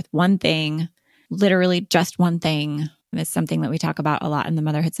to start with one thing, literally just one thing. And it's something that we talk about a lot in the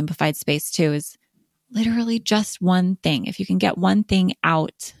Motherhood Simplified space too, is literally just one thing. If you can get one thing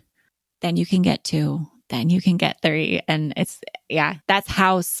out, then you can get two, then you can get three. And that's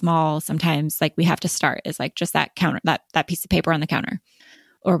how small sometimes like we have to start, is like just that counter, that piece of paper on the counter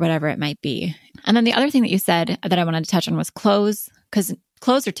or whatever it might be. And then the other thing that you said that I wanted to touch on was clothes, because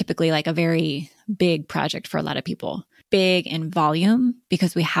clothes are typically like a very big project for a lot of people. Big in volume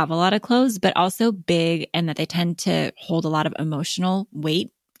because we have a lot of clothes, but also big and that they tend to hold a lot of emotional weight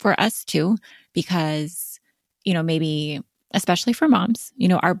for us too, because, maybe especially for moms,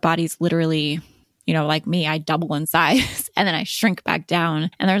 our bodies literally, like me, I double in size and then I shrink back down.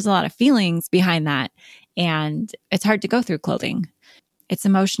 And there's a lot of feelings behind that. And it's hard to go through clothing. It's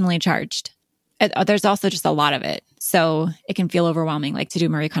emotionally charged. There's also just a lot of it. So it can feel overwhelming, like to do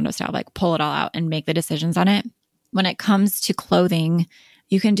Marie Kondo style, like pull it all out and make the decisions on it. When it comes to clothing,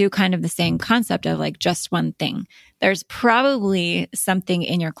 you can do kind of the same concept of like just one thing. There's probably something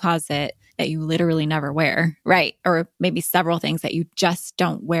in your closet that you literally never wear, right? Or maybe several things that you just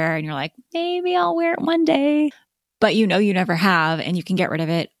don't wear and you're like, maybe I'll wear it one day, but you never have and you can get rid of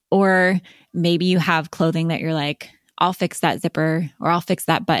it. Or maybe you have clothing that you're like, I'll fix that zipper or I'll fix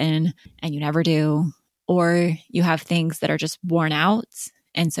that button and you never do. Or you have things that are just worn out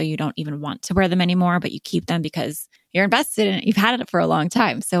and so you don't even want to wear them anymore, but you keep them because you're invested in it. You've had it for a long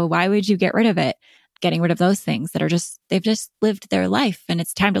time. So why would you get rid of it? Getting rid of those things that are they've just lived their life and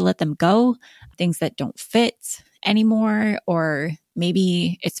it's time to let them go. Things that don't fit anymore, or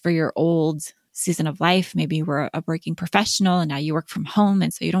maybe it's for your old season of life. Maybe you were a working professional and now you work from home.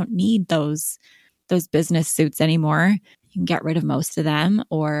 And so you don't need those business suits anymore. You can get rid of most of them,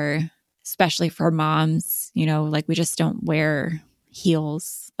 or especially for moms, like we just don't wear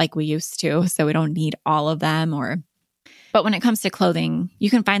heels like we used to. So we don't need all of them. But when it comes to clothing, you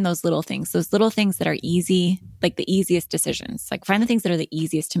can find those little things that are easy, like the easiest decisions. Like find the things that are the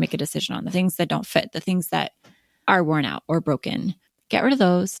easiest to make a decision on, the things that don't fit, the things that are worn out or broken. Get rid of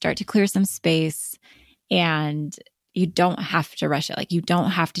those, start to clear some space, and you don't have to rush it. Like you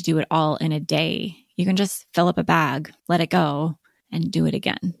don't have to do it all in a day. You can just fill up a bag, let it go, and do it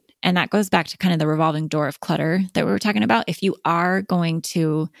again. And that goes back to kind of the revolving door of clutter that we were talking about. If you are going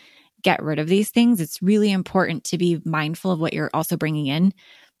to get rid of these things, it's really important to be mindful of what you're also bringing in,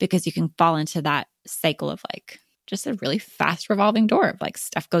 because you can fall into that cycle of like just a really fast revolving door of like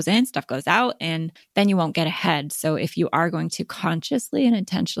stuff goes in, stuff goes out, and then you won't get ahead. So if you are going to consciously and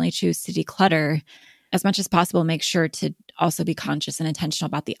intentionally choose to declutter, as much as possible, make sure to also be conscious and intentional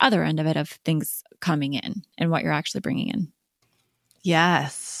about the other end of it, of things coming in and what you're actually bringing in.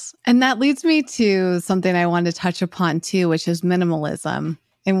 Yes. And that leads me to something I wanted to touch upon too, which is minimalism.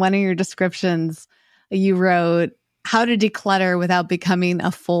 In one of your descriptions, you wrote how to declutter without becoming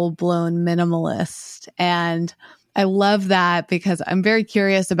a full-blown minimalist. And I love that because I'm very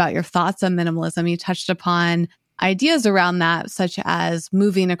curious about your thoughts on minimalism. You touched upon ideas around that, such as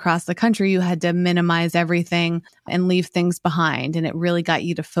moving across the country, you had to minimize everything and leave things behind. And it really got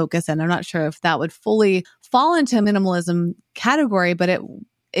you to focus. And I'm not sure if that would fully fall into a minimalism category, but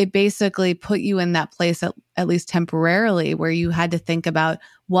it basically put you in that place, at least temporarily, where you had to think about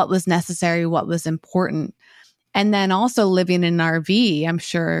what was necessary, what was important. And then also living in an RV, I'm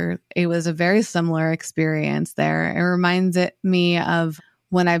sure it was a very similar experience there. It reminds me of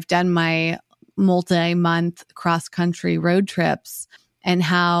when I've done my multi-month cross-country road trips and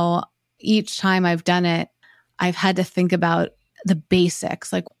how each time I've done it, I've had to think about the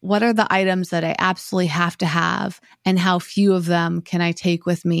basics, like what are the items that I absolutely have to have and how few of them can I take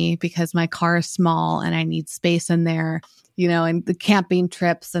with me because my car is small and I need space in there, and the camping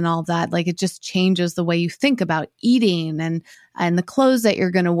trips and all that. Like it just changes the way you think about eating and the clothes that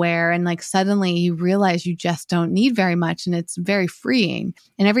you're going to wear. And like suddenly you realize you just don't need very much, and it's very freeing.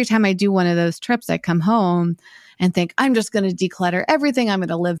 And every time I do one of those trips, I come home and think, I'm just going to declutter everything. I'm going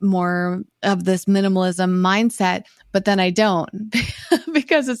to live more of this minimalism mindset. But then I don't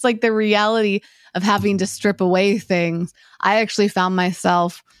because it's like the reality of having to strip away things. I actually found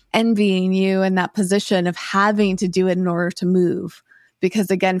myself envying you in that position of having to do it in order to move. Because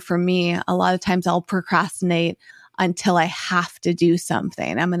again, for me, a lot of times I'll procrastinate until I have to do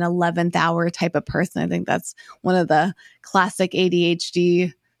something. I'm an 11th hour type of person. I think that's one of the classic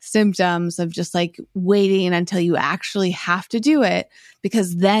ADHD symptoms of just like waiting until you actually have to do it,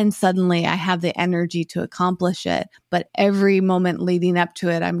 because then suddenly I have the energy to accomplish it. But every moment leading up to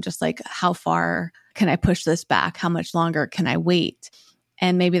it, I'm just like, how far can I push this back? How much longer can I wait?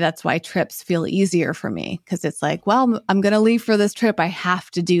 And maybe that's why trips feel easier for me, because it's like, well, I'm going to leave for this trip. I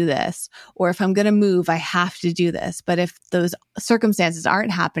have to do this. Or if I'm going to move, I have to do this. But if those circumstances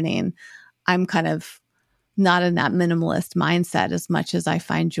aren't happening, I'm kind of not in that minimalist mindset as much as I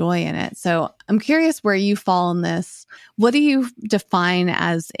find joy in it. So I'm curious where you fall in this. What do you define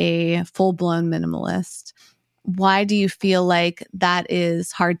as a full-blown minimalist? Why do you feel like that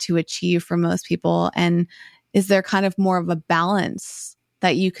is hard to achieve for most people? And is there kind of more of a balance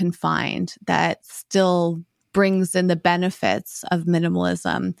that you can find that still brings in the benefits of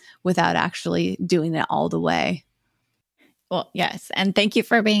minimalism without actually doing it all the way? Well, yes. And thank you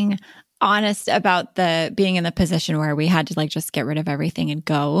for being honest about the being in the position where we had to like just get rid of everything and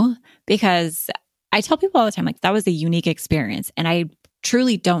go, because I tell people all the time, like, that was a unique experience. And I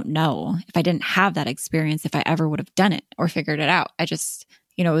truly don't know if I didn't have that experience, if I ever would have done it or figured it out. I just,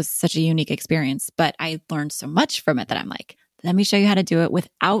 it was such a unique experience, but I learned so much from it that I'm like, let me show you how to do it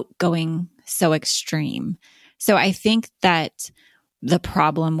without going so extreme. So I think that the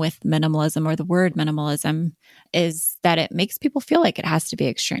problem with minimalism, or the word minimalism, is that it makes people feel like it has to be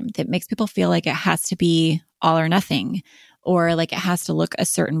extreme. It makes people feel like it has to be all or nothing, or like it has to look a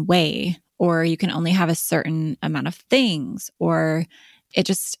certain way, or you can only have a certain amount of things, or it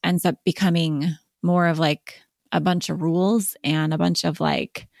just ends up becoming more of like a bunch of rules and a bunch of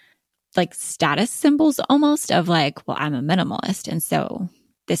like status symbols almost, of like, well, I'm a minimalist, and so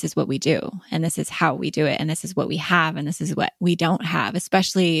this is what we do, and this is how we do it, and this is what we have, and this is what we don't have.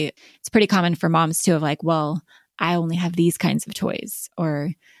 Especially, it's pretty common for moms too, of like, well, I only have these kinds of toys,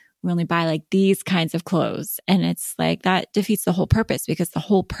 or we only buy like these kinds of clothes. And it's like, that defeats the whole purpose, because the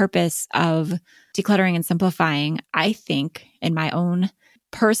whole purpose of decluttering and simplifying, I think, in my own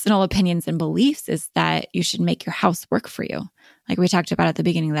personal opinions and beliefs, is that you should make your house work for you. Like we talked about at the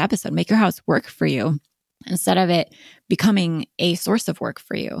beginning of the episode, make your house work for you instead of it becoming a source of work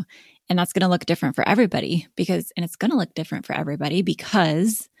for you. And that's going to look different for everybody, and it's going to look different for everybody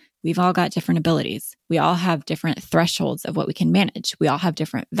because we've all got different abilities. We all have different thresholds of what we can manage. We all have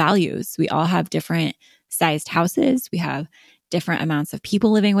different values. We all have different sized houses. We have different amounts of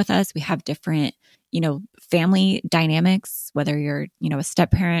people living with us. We have different, family dynamics, whether you're, a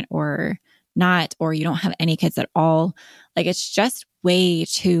step parent or not, or you don't have any kids at all. Like, it's just way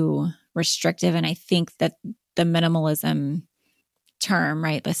too restrictive. And I think that the minimalism term,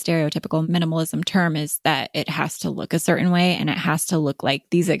 right, the stereotypical minimalism term, is that it has to look a certain way and it has to look like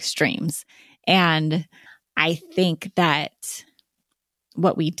these extremes. And I think that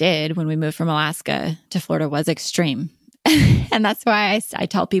what we did when we moved from Alaska to Florida was extreme. And that's why I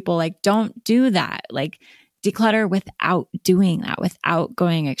tell people, like, don't do that. Like, declutter without doing that, without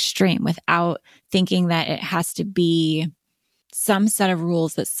going extreme, without thinking that it has to be some set of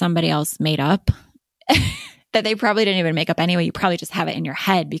rules that somebody else made up that they probably didn't even make up anyway. You probably just have it in your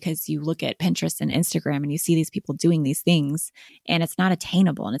head because you look at Pinterest and Instagram and you see these people doing these things, and it's not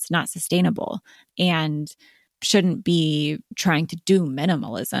attainable and it's not sustainable, and shouldn't be trying to do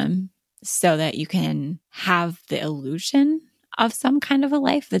minimalism so that you can have the illusion of some kind of a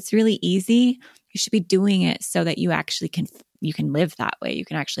life that's really easy. You should be doing it so that you actually you can live that way. You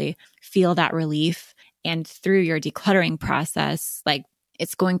can actually feel that relief. And through your decluttering process, like,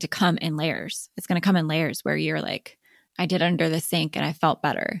 it's going to come in layers. It's going to come in layers where you're like, I did under the sink and I felt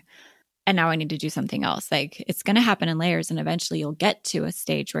better, and now I need to do something else. Like, it's going to happen in layers, and eventually you'll get to a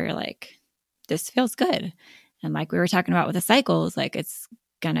stage where you're like, this feels good. And like we were talking about with the cycles, like,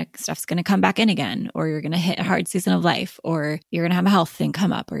 stuff's going to come back in again, or you're going to hit a hard season of life, or you're going to have a health thing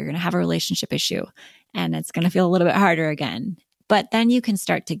come up, or you're going to have a relationship issue, and it's going to feel a little bit harder again. But then you can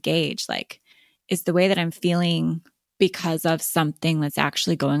start to gauge, like, is the way that I'm feeling because of something that's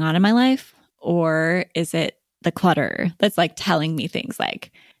actually going on in my life? Or is it the clutter that's like telling me things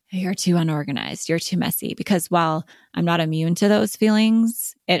like, you're too unorganized, you're too messy? Because while I'm not immune to those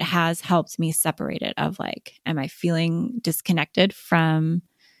feelings, it has helped me separate it of like, am I feeling disconnected from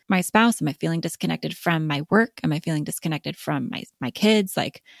my spouse? Am I feeling disconnected from my work? Am I feeling disconnected from my kids,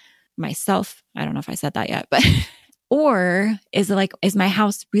 like myself? I don't know if I said that yet, but or is it like, is my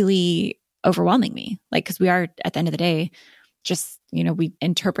house really overwhelming me? Like, because we are, at the end of the day, just, we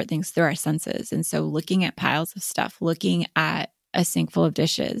interpret things through our senses. And so looking at piles of stuff, looking at a sink full of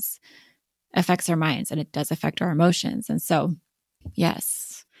dishes affects our minds, and it does affect our emotions. And so,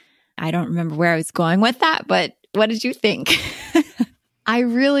 yes, I don't remember where I was going with that, but what did you think? I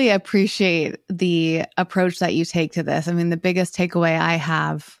really appreciate the approach that you take to this. I mean, the biggest takeaway I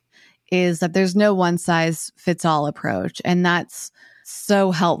have is that there's no one size fits all approach. And that's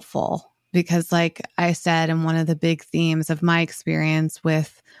so helpful because, like I said, and one of the big themes of my experience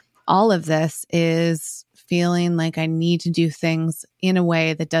with all of this is feeling like I need to do things in a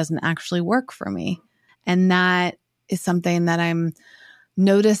way that doesn't actually work for me. And that is something that I'm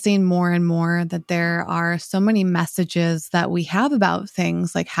noticing more and more, that there are so many messages that we have about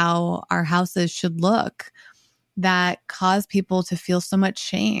things like how our houses should look that cause people to feel so much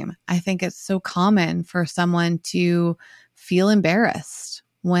shame. I think it's so common for someone to feel embarrassed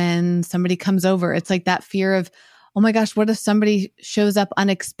when somebody comes over. It's like that fear of, oh my gosh, what if somebody shows up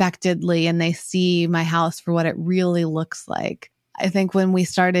unexpectedly and they see my house for what it really looks like? I think when we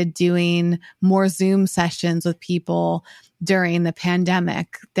started doing more Zoom sessions with people during the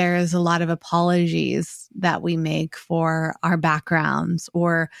pandemic, there's a lot of apologies that we make for our backgrounds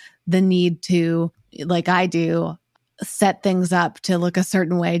or the need to, like I do, set things up to look a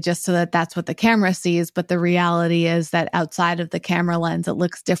certain way just so that that's what the camera sees. But the reality is that outside of the camera lens, it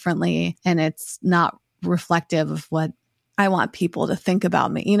looks differently and it's not reflective of what I want people to think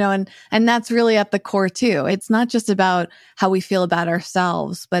about me, and that's really at the core too. It's not just about how we feel about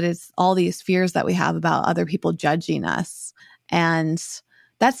ourselves, but it's all these fears that we have about other people judging us. And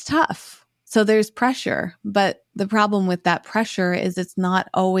that's tough. So there's pressure, but the problem with that pressure is it's not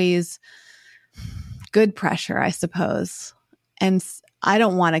always good pressure, I suppose. And I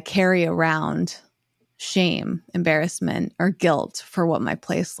don't want to carry around shame, embarrassment, or guilt for what my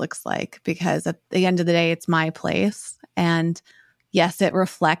place looks like, because at the end of the day, it's my place. And yes, it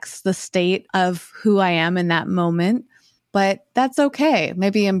reflects the state of who I am in that moment, but that's okay.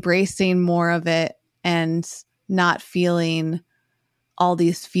 Maybe embracing more of it and not feeling all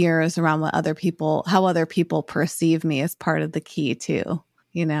these fears around how other people perceive me is part of the key too.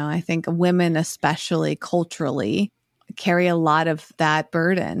 I think women, especially culturally, carry a lot of that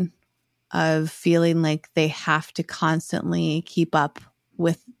burden of feeling like they have to constantly keep up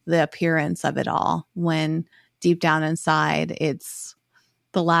with the appearance of it all, when deep down inside, it's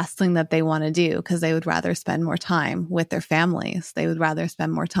the last thing that they want to do, because they would rather spend more time with their families. They would rather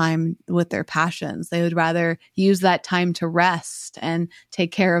spend more time with their passions. They would rather use that time to rest and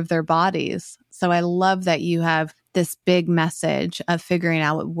take care of their bodies. So I love that you have this big message of figuring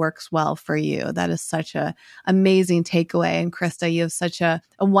out what works well for you. That is such a amazing takeaway. And Krista, you have such a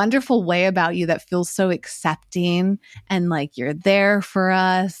wonderful way about you that feels so accepting and like you're there for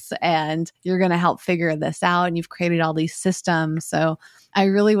us and you're going to help figure this out. And you've created all these systems. So I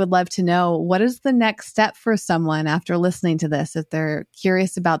really would love to know, what is the next step for someone after listening to this? If they're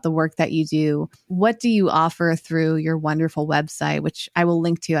curious about the work that you do, what do you offer through your wonderful website, which I will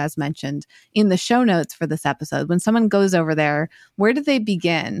link to, as mentioned, in the show notes for this episode? When someone goes over there, where do they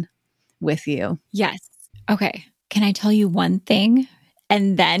begin with you? Yes. Okay. Can I tell you one thing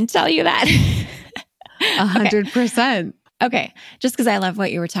and then tell you that? 100%. Okay. Just because I love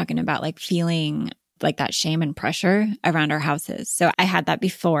what you were talking about, like feeling like that shame and pressure around our houses. So I had that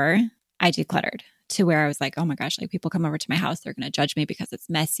before I decluttered, to where I was like, oh my gosh, like people come over to my house, they're going to judge me because it's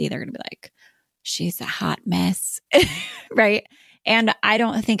messy. They're going to be like, she's a hot mess. Right. And I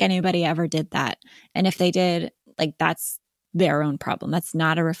don't think anybody ever did that. And if they did, like that's their own problem. That's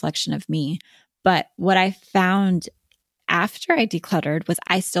not a reflection of me. But what I found after I decluttered was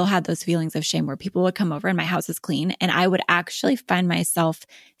I still had those feelings of shame where people would come over and my house is clean. And I would actually find myself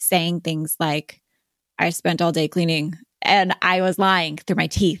saying things like, I spent all day cleaning, and I was lying through my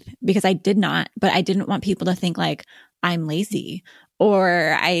teeth because I did not, but I didn't want people to think like I'm lazy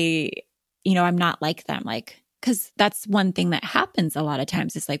or I'm not like them. Like, cause that's one thing that happens a lot of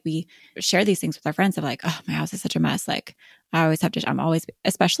times is like we share these things with our friends of like, oh, my house is such a mess. Like I'm always,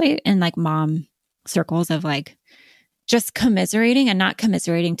 especially in like mom circles, of like just commiserating, and not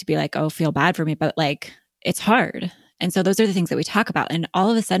commiserating to be like, oh, feel bad for me, but like it's hard. And so those are the things that we talk about. And all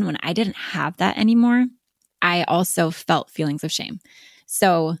of a sudden, when I didn't have that anymore, I also felt feelings of shame.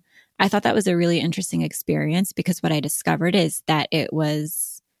 So I thought that was a really interesting experience, because what I discovered is that it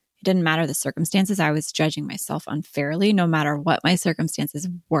didn't matter the circumstances. I was judging myself unfairly, no matter what my circumstances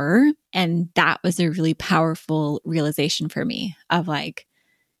were. And that was a really powerful realization for me of like,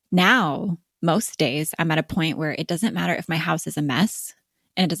 now, most days, I'm at a point where it doesn't matter if my house is a mess,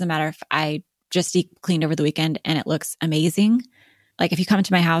 and it doesn't matter if I just deep cleaned over the weekend and it looks amazing. Like if you come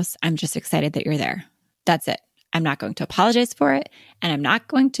to my house, I'm just excited that you're there. That's it. I'm not going to apologize for it. And I'm not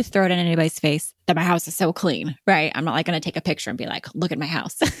going to throw it in anybody's face that my house is so clean, right? I'm not like going to take a picture and be like, look at my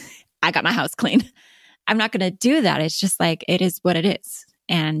house. I got my house clean. I'm not going to do that. It's just like, it is what it is.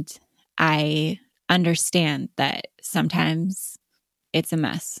 And I understand that sometimes it's a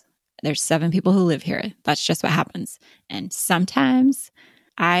mess. There's 7 people who live here. That's just what happens. And sometimes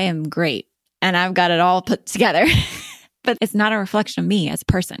I am great and I've got it all put together, but it's not a reflection of me as a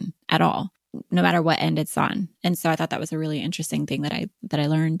person at all, no matter what end it's on. And so I thought that was a really interesting thing that I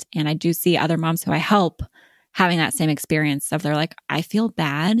learned. And I do see other moms who I help having that same experience of they're like, I feel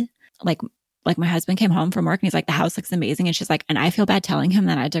bad. Like my husband came home from work and he's like, the house looks amazing. And she's like, and I feel bad telling him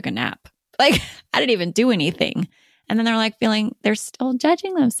that I took a nap. Like I didn't even do anything. And then they're like feeling they're still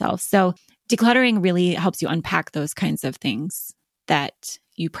judging themselves. So decluttering really helps you unpack those kinds of things that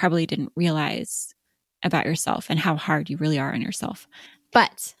you probably didn't realize about yourself and how hard you really are on yourself.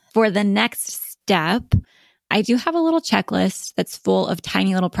 But for the next step, I do have a little checklist that's full of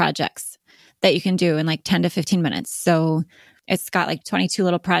tiny little projects that you can do in like 10 to 15 minutes. So it's got like 22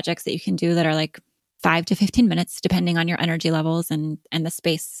 little projects that you can do that are like 5 to 15 minutes, depending on your energy levels and the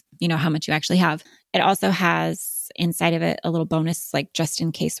space, how much you actually have. It also has inside of it a little bonus, like just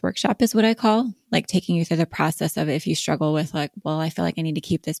in case workshop is what I call, like taking you through the process of if you struggle with like, well, I feel like I need to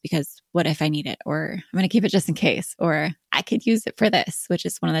keep this because what if I need it? Or I'm going to keep it just in case, or I could use it for this, which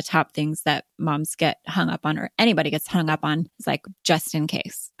is one of the top things that moms get hung up on, or anybody gets hung up on, is like, just in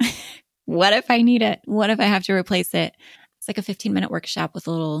case. What if I need it? What if I have to replace it? It's like a 15-minute workshop with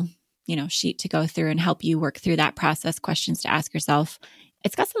a little, sheet to go through and help you work through that process, questions to ask yourself.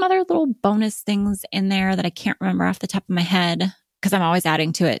 It's got some other little bonus things in there that I can't remember off the top of my head because I'm always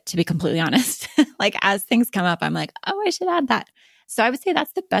adding to it, to be completely honest. Like as things come up, I'm like, oh, I should add that. So I would say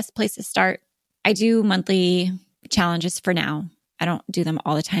that's the best place to start. I do monthly challenges for now. I don't do them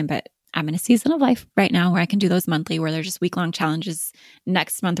all the time, but I'm in a season of life right now where I can do those monthly, where they're just week-long challenges.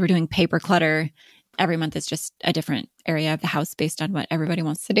 Next month, we're doing paper clutter. Every month is just a different area of the house based on what everybody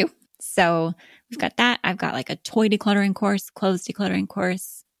wants to do. So we've got that. I've got like a toy decluttering course, clothes decluttering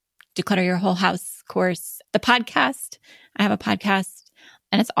course, declutter your whole house course, the podcast. I have a podcast,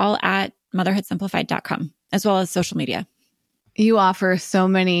 and it's all at motherhoodsimplified.com, as well as social media. You offer so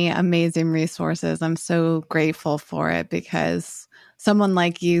many amazing resources. I'm so grateful for it, because someone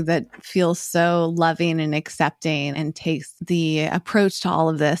like you that feels so loving and accepting and takes the approach to all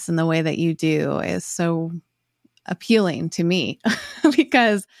of this in the way that you do is so appealing to me.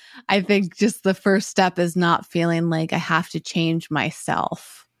 Because I think just the first step is not feeling like I have to change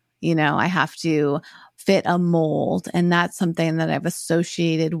myself. I have to fit a mold. And that's something that I've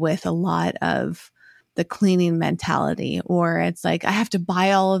associated with a lot of the cleaning mentality, or it's like, I have to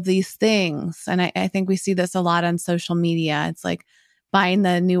buy all of these things. And I think we see this a lot on social media. It's like buying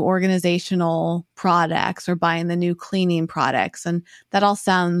the new organizational products or buying the new cleaning products. And that all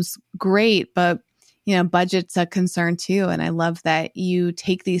sounds great, but budget's a concern too. And I love that you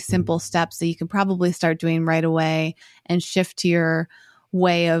take these simple steps that you can probably start doing right away and shift to your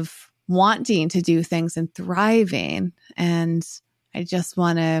way of wanting to do things and thriving. And I just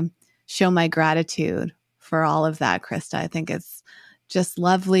want to show my gratitude for all of that, Krista. I think it's just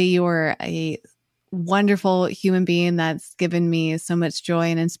lovely. You're a wonderful human being that's given me so much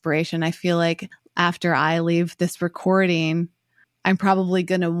joy and inspiration. I feel like after I leave this recording, I'm probably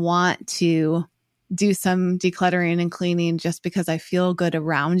going to want to do some decluttering and cleaning just because I feel good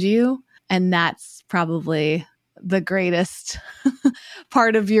around you. And that's probably the greatest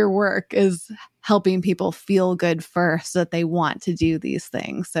part of your work, is helping people feel good first so that they want to do these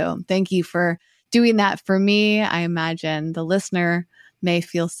things. So thank you for doing that for me. I imagine the listener may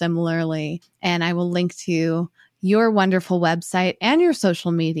feel similarly. And I will link to your wonderful website and your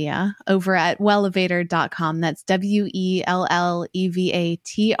social media over at wellevatr.com. That's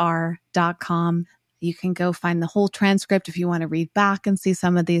WELLEVATR.com. You can go find the whole transcript if you want to read back and see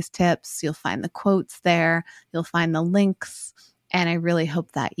some of these tips. You'll find the quotes there. You'll find the links. And I really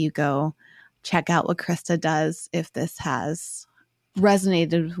hope that you go check out what Krista does if this has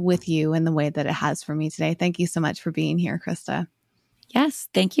resonated with you in the way that it has for me today. Thank you so much for being here, Krista. Yes,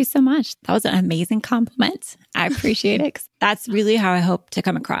 thank you so much. That was an amazing compliment. I appreciate it. That's really how I hope to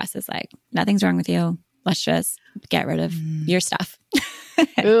come across, is like, nothing's wrong with you. Let's just get rid of your stuff.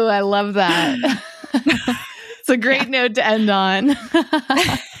 Ooh, I love that. It's a great note to end on.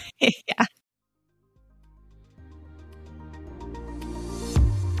 Yeah.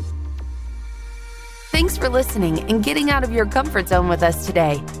 Thanks for listening and getting out of your comfort zone with us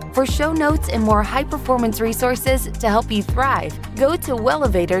today. For show notes and more high-performance resources to help you thrive, go to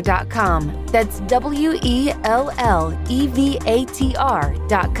wellevatr.com. That's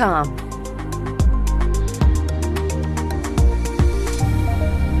WELLEVATR.com.